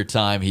enough of your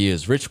time. He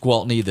is Rich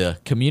Gwaltney, the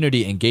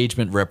Community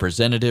Engagement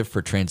Representative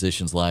for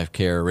Transitions Life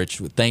Care. Rich,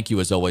 thank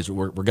you as always.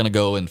 We're going to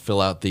go and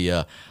fill out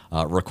the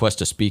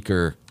request a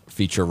speaker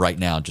feature right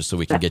now just so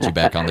we can get you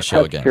back on the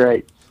show again.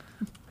 Great.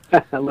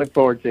 I look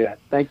forward to it.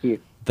 Thank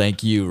you.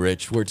 Thank you,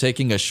 Rich. We're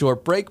taking a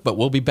short break, but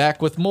we'll be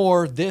back with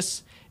more.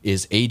 This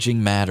is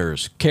Aging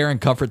Matters, care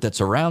and comfort that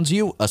surrounds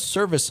you, a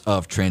service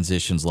of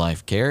Transitions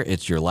Life Care.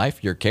 It's your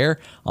life, your care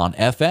on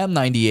FM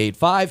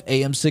 98.5,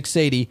 AM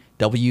 680,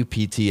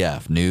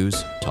 WPTF,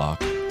 News,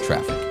 Talk,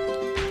 Traffic.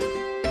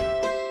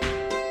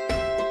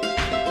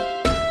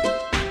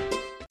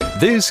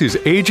 This is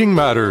Aging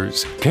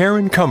Matters, care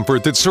and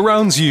comfort that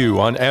surrounds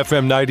you on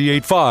FM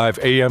 98.5,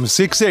 AM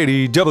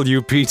 680,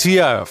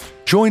 WPTF.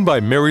 Joined by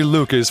Mary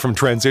Lucas from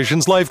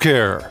Transitions Life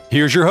Care.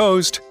 Here's your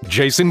host,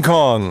 Jason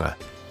Kong.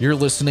 You're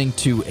listening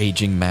to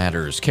Aging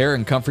Matters, care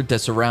and comfort that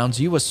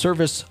surrounds you, a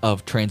service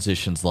of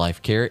Transitions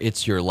Life Care.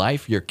 It's your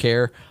life, your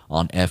care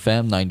on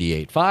FM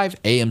 98.5,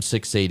 AM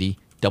 680,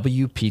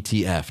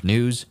 WPTF,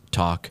 News,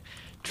 Talk,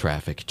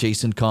 Traffic.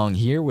 Jason Kong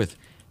here with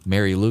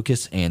Mary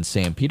Lucas and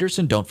Sam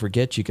Peterson. Don't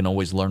forget, you can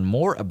always learn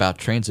more about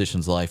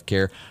Transitions Life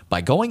Care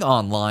by going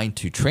online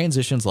to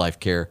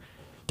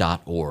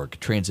transitionslifecare.org,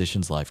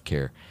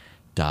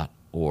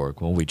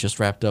 transitionslifecare.org. Well, we just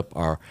wrapped up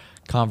our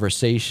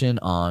conversation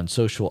on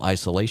social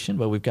isolation,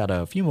 but we've got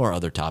a few more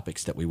other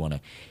topics that we want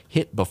to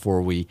hit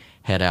before we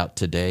head out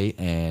today.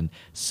 And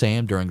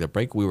Sam, during the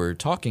break, we were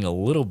talking a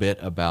little bit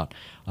about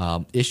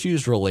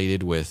issues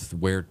related with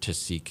where to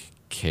seek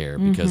care,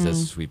 because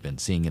as we've been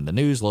seeing in the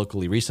news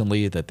locally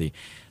recently, that the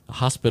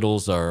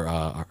hospitals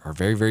are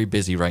very, very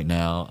busy right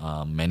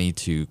now, many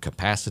to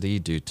capacity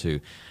due to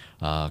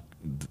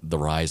the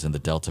rise in the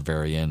Delta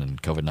variant,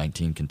 and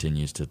COVID-19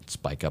 continues to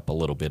spike up a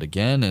little bit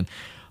again. And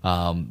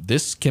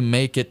this can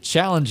make it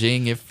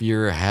challenging if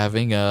you're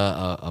having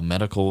a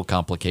medical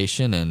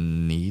complication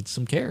and need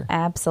some care.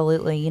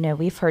 Absolutely.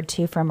 We've heard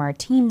too from our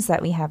teams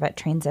that we have at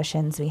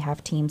Transitions. We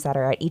have teams that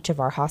are at each of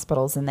our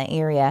hospitals in the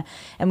area.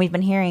 And we've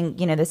been hearing,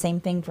 the same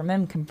thing from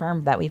them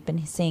confirmed that we've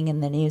been seeing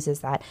in the news is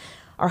that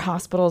our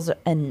hospitals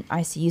and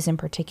ICUs in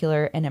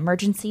particular and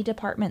emergency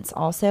departments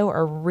also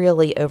are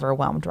really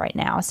overwhelmed right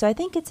now. So I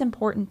think it's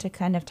important to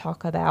kind of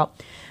talk about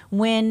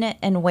when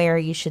and where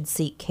you should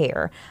seek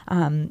care.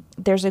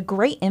 There's a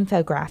great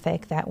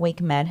infographic that Wake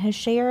Med has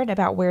shared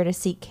about where to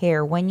seek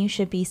care, when you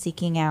should be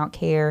seeking out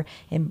care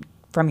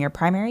from your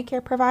primary care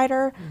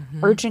provider,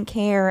 urgent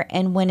care,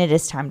 and when it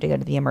is time to go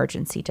to the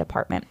emergency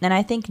department. And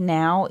I think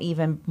now,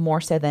 even more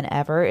so than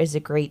ever, is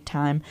a great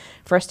time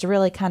for us to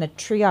really kind of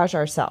triage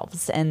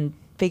ourselves and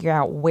figure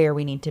out where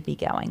we need to be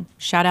going.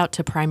 Shout out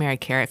to primary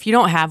care. If you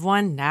don't have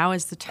one, now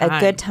is the time. A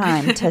good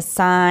time to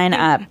sign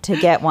up to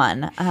get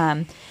one.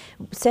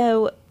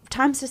 So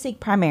times to seek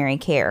primary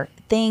care.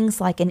 Things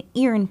like an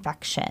ear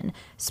infection,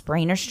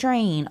 sprain or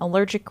strain,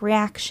 allergic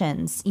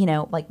reactions.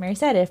 Like Mary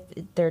said, if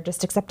they're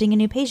just accepting a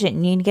new patient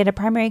and you need to get a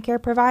primary care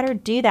provider,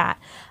 do that.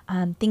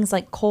 Things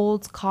like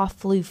colds, cough,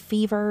 flu,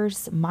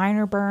 fevers,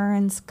 minor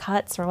burns,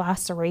 cuts or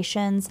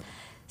lacerations,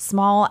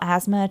 small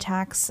asthma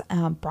attacks,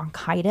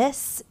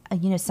 bronchitis.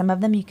 Some of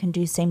them you can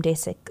do same-day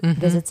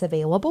visits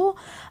available.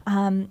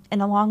 And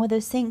along with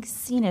those things,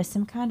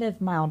 some kind of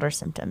milder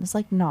symptoms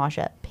like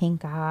nausea,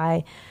 pink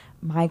eye,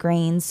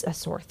 migraines, a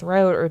sore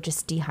throat, or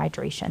just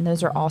dehydration.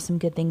 Those are all some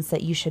good things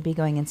that you should be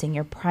going and seeing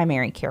your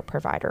primary care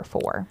provider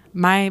for.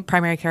 My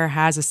primary care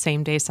has a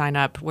same-day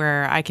sign-up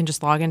where I can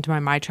just log into my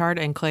MyChart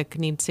and click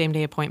need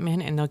same-day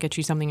appointment, and they'll get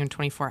you something in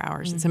 24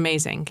 hours. It's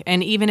amazing.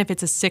 And even if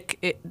it's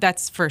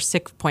that's for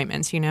sick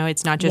appointments,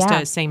 it's not just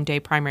a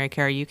same-day primary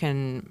care. You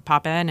can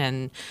pop in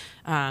and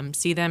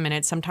see them, and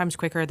it's sometimes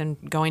quicker than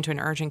going to an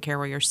urgent care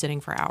where you're sitting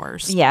for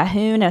hours. Yeah,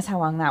 who knows how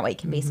long that wait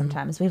can be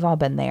sometimes. We've all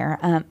been there.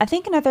 I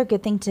think another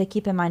good thing to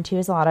keep in mind, too,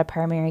 is a lot of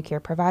primary care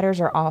providers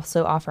are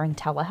also offering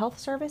telehealth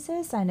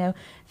services. I know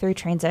through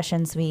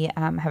Transitions, we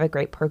have a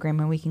great program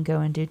where we can go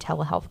and do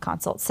telehealth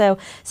consults. So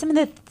some of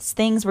the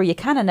things where you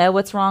kind of know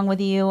what's wrong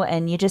with you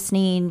and you just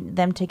need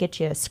them to get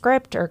you a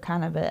script or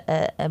kind of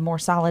a more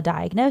solid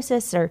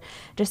diagnosis, or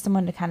just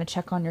someone to kind of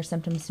check on your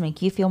symptoms to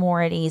make you feel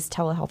more at ease,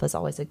 telehealth is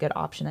always a good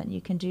option that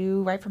you can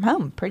do right from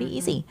home. Pretty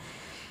easy.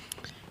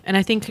 And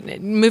I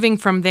think moving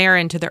from there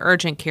into the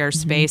urgent care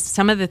space,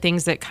 some of the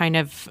things that kind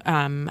of,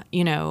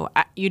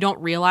 you don't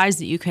realize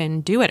that you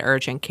can do at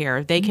urgent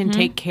care. They can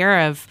take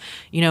care of,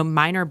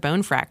 minor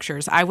bone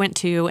fractures. I went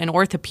to an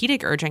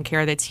orthopedic urgent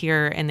care that's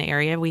here in the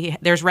area.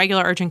 There's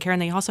regular urgent care,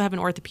 and they also have an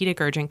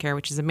orthopedic urgent care,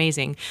 which is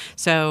amazing.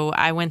 So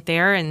I went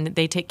there, and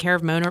they take care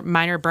of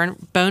minor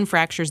bone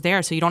fractures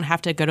there, so you don't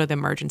have to go to the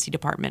emergency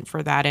department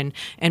for that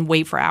and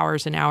wait for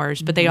hours and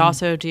hours. But they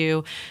also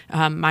do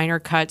minor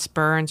cuts,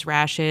 burns,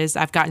 rashes.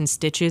 I've gotten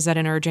stitches at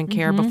an urgent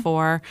care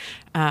before,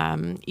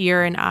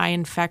 ear and eye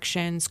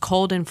infections,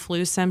 cold and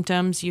flu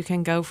symptoms. You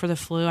can go for the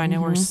flu. I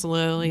know we're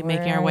slowly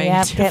making our way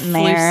to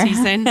flu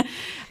season.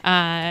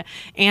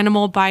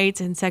 Animal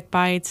bites, insect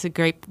bites, a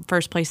great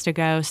first place to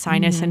go.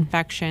 Sinus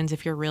infections.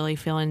 If you're really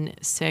feeling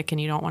sick and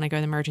you don't want to go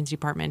to the emergency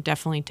department,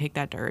 definitely take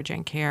that to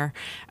urgent care.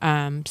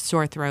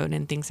 Sore throat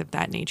and things of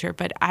that nature.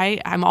 But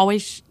I'm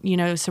always,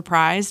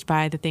 surprised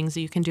by the things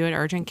that you can do at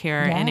urgent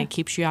care, and it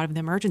keeps you out of the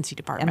emergency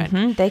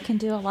department. They can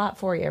do a lot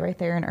for you right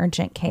there in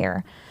urgent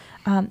care.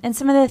 And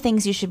some of the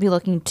things you should be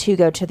looking to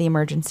go to the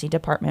emergency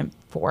department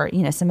for,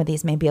 some of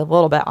these may be a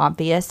little bit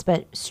obvious,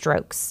 but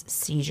strokes,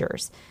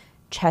 seizures,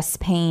 chest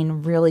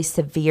pain, really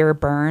severe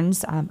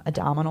burns,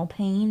 abdominal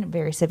pain,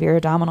 very severe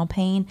abdominal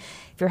pain.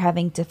 If you're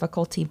having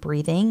difficulty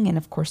breathing, and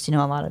of course, a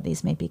lot of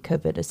these may be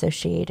COVID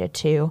associated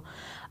too.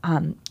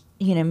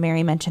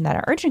 Mary mentioned that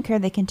at urgent care,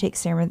 they can take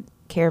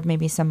care of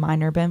maybe some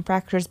minor bone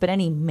fractures, but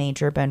any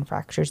major bone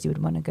fractures you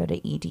would want to go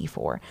to ED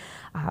for.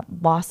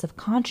 Loss of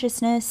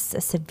consciousness, a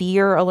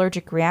severe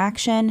allergic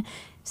reaction,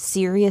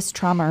 serious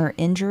trauma or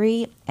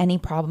injury, any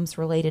problems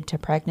related to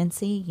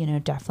pregnancy,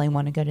 definitely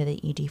want to go to the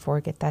ED for,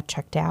 get that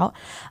checked out.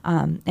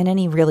 And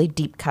any really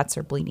deep cuts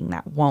or bleeding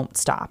that won't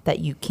stop, that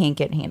you can't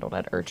get handled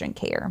at urgent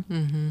care.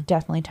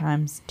 Definitely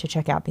times to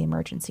check out the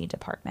emergency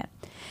department.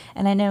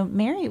 And I know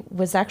Mary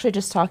was actually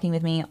just talking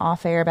with me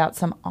off air about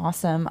some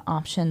awesome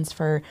options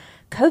for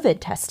COVID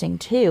testing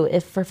too,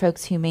 if for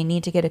folks who may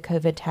need to get a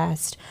COVID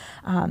test.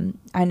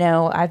 I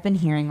know I've been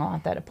hearing a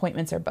lot that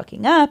appointments are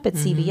booking up at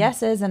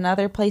CVS's and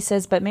other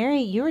places, but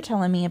Mary, you were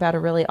telling me about a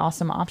really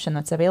awesome option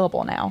that's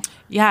available now.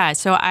 Yeah,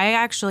 so I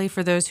actually,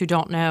 for those who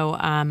don't know,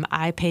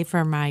 I pay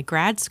for my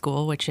grad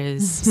school, which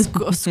is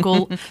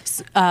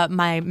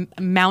my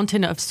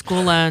mountain of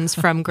school loans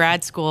from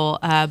grad school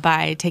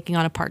by taking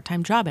on a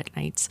part-time job at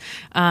nights.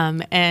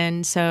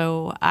 And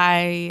so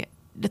I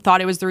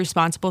thought it was the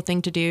responsible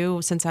thing to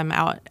do since I'm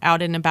out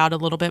and about a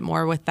little bit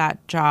more with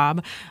that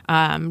job,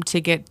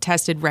 to get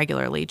tested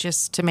regularly,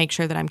 just to make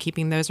sure that I'm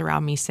keeping those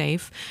around me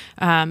safe.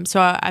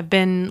 So I've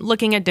been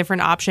looking at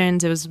different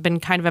options. It was been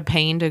kind of a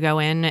pain to go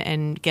in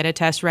and get a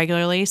test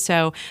regularly.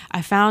 So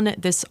I found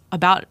this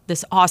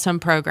awesome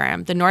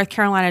program. The North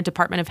Carolina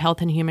Department of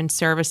Health and Human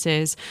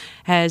Services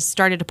has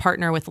started to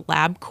partner with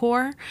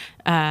LabCorp,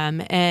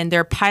 and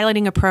they're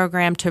piloting a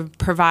program to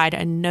provide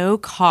a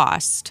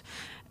no-cost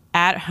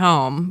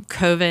at-home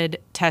COVID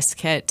test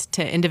kit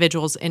to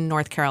individuals in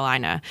North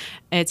Carolina.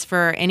 It's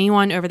for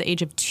anyone over the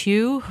age of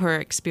 2 who are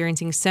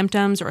experiencing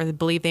symptoms or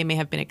believe they may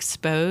have been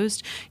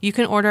exposed. You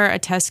can order a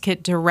test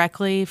kit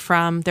directly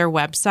from their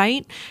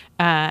website,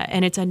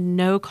 and it's a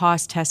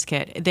no-cost test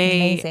kit.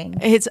 Amazing.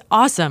 It's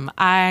awesome.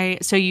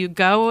 So you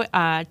go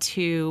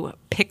to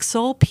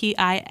Pixel,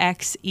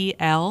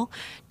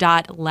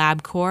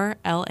 PIXEL.LabCorp,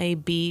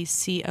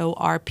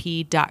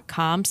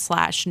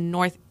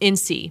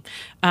 LABCORP.com/NorthNC.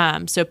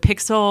 So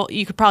Pixel,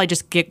 you could probably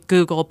just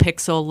Google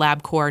Pixel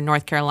LabCorp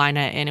North Carolina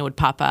and it would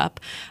pop up.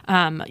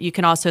 You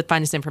can also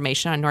find this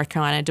information on North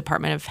Carolina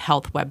Department of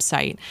Health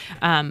website.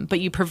 But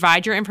you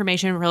provide your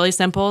information, really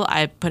simple.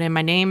 I put in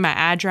my name, my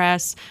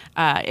address.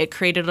 It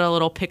created a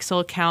little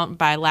Pixel account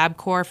by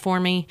LabCorp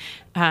for me.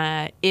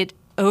 It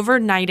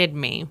overnighted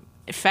me.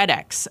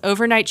 FedEx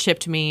overnight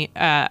shipped me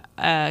a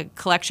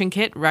collection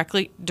kit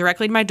directly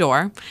to my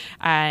door.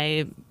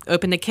 I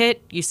open the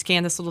kit, you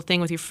scan this little thing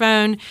with your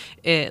phone,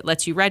 it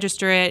lets you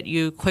register it,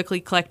 you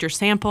quickly collect your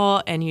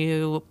sample, and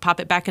you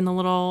pop it back in the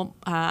little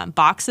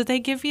box that they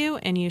give you,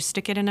 and you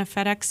stick it in a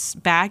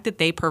FedEx bag that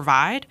they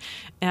provide.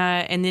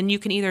 And then you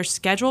can either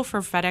schedule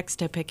for FedEx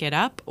to pick it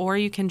up, or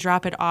you can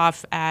drop it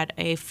off at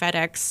a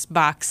FedEx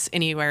box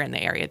anywhere in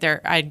the area.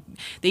 They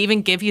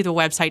even give you the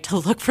website to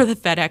look for the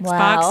FedEx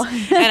box.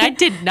 And I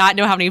did not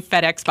know how many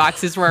FedEx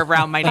boxes were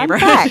around my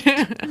neighborhood.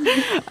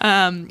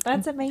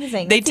 That's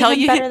amazing. They tell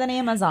you better than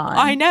Amazon.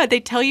 I know. They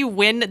tell you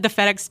when the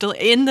FedEx still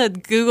in the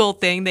Google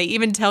thing. They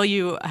even tell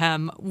you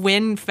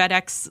when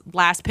FedEx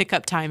last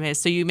pickup time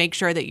is, so you make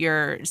sure that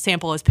your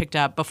sample is picked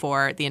up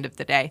before the end of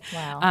the day.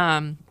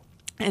 Wow.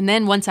 And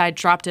then once I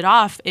dropped it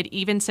off, it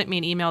even sent me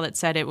an email that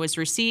said it was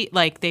received,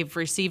 like they've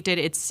received it,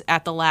 it's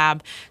at the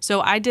lab.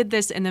 So I did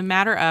this in the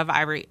matter of,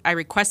 I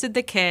requested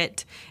the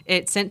kit,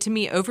 it sent to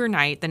me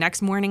overnight. The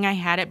next morning I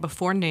had it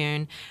before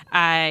noon.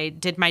 I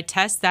did my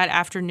test that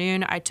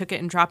afternoon. I took it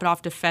and dropped it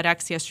off to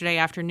FedEx yesterday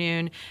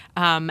afternoon.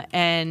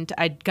 And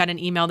I got an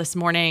email this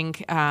morning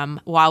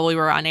while we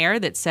were on air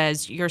that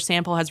says your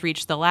sample has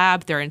reached the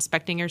lab. They're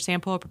inspecting your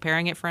sample,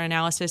 preparing it for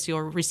analysis.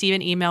 You'll receive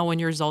an email when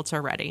your results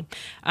are ready.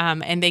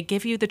 And they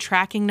give you the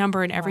tracking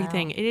number and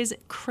everything. Wow. It is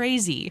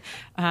crazy.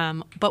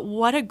 But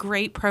what a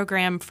great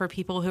program for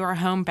people who are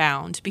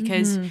homebound,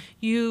 because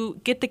you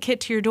get the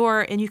kit to your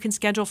door and you can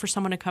schedule for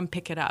someone to come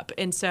pick it up.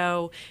 And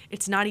so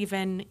it's not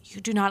even,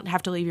 you do not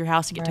have to leave your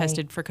house to get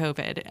tested for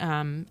COVID.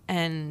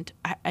 And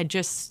I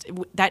just,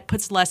 that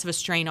puts less of a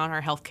strain on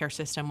our healthcare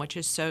system, which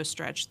is so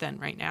stretched thin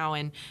right now.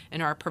 And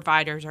our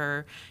providers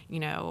are,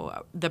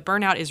 the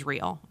burnout is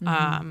real.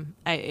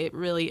 It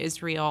really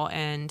is real.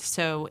 And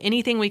so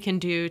anything we can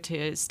do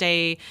to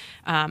stay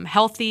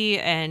healthy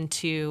and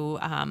to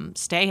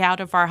stay out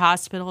of our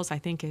hospitals, I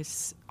think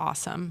is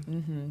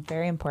awesome.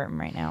 Very important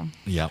right now.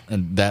 Yeah,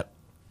 and that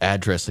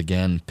address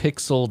again,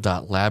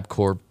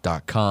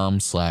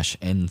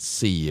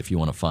 pixel.labcorp.com/NC if you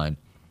want to find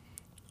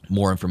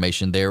more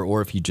information there,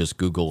 or if you just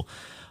Google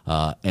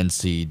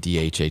NC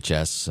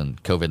DHHS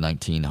and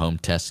COVID-19 home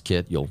test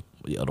kit,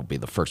 it'll be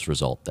the first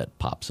result that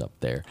pops up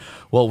there.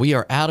 Well, we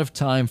are out of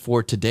time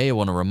for today. I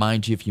want to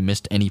remind you, if you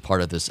missed any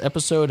part of this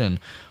episode and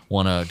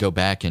want to go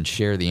back and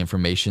share the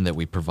information that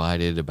we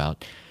provided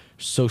about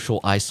social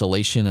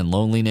isolation and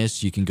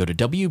loneliness, you can go to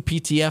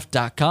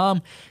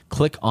WPTF.com,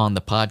 click on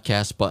the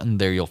podcast button.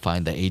 There you'll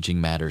find the Aging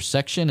Matters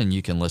section, and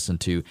you can listen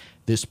to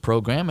this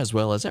program as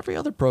well as every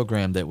other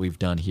program that we've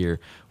done here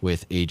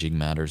with Aging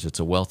Matters.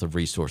 It's a wealth of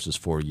resources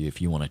for you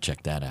if you want to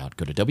check that out.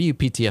 Go to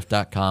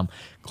WPTF.com,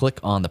 click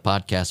on the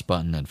podcast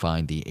button, and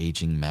find the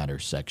Aging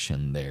Matters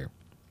section there.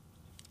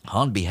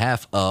 On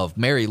behalf of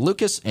Mary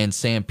Lucas and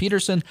Sam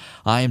Peterson,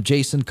 I am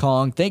Jason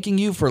Kong, thanking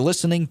you for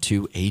listening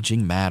to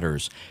Aging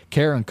Matters.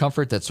 Care and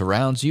comfort that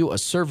surrounds you, a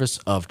service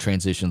of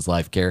Transitions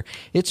Life Care.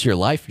 It's your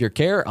life, your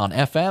care on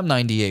FM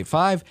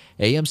 98.5,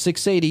 AM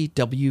 680,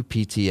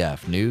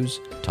 WPTF. News,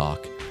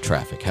 talk,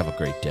 traffic. Have a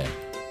great day.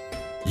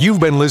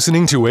 You've been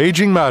listening to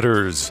Aging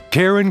Matters,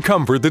 care and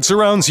comfort that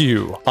surrounds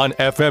you on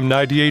FM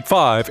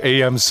 98.5,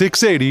 AM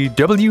 680,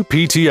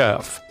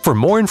 WPTF. For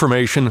more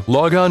information,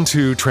 log on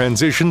to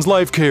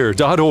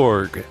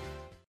transitionslifecare.org.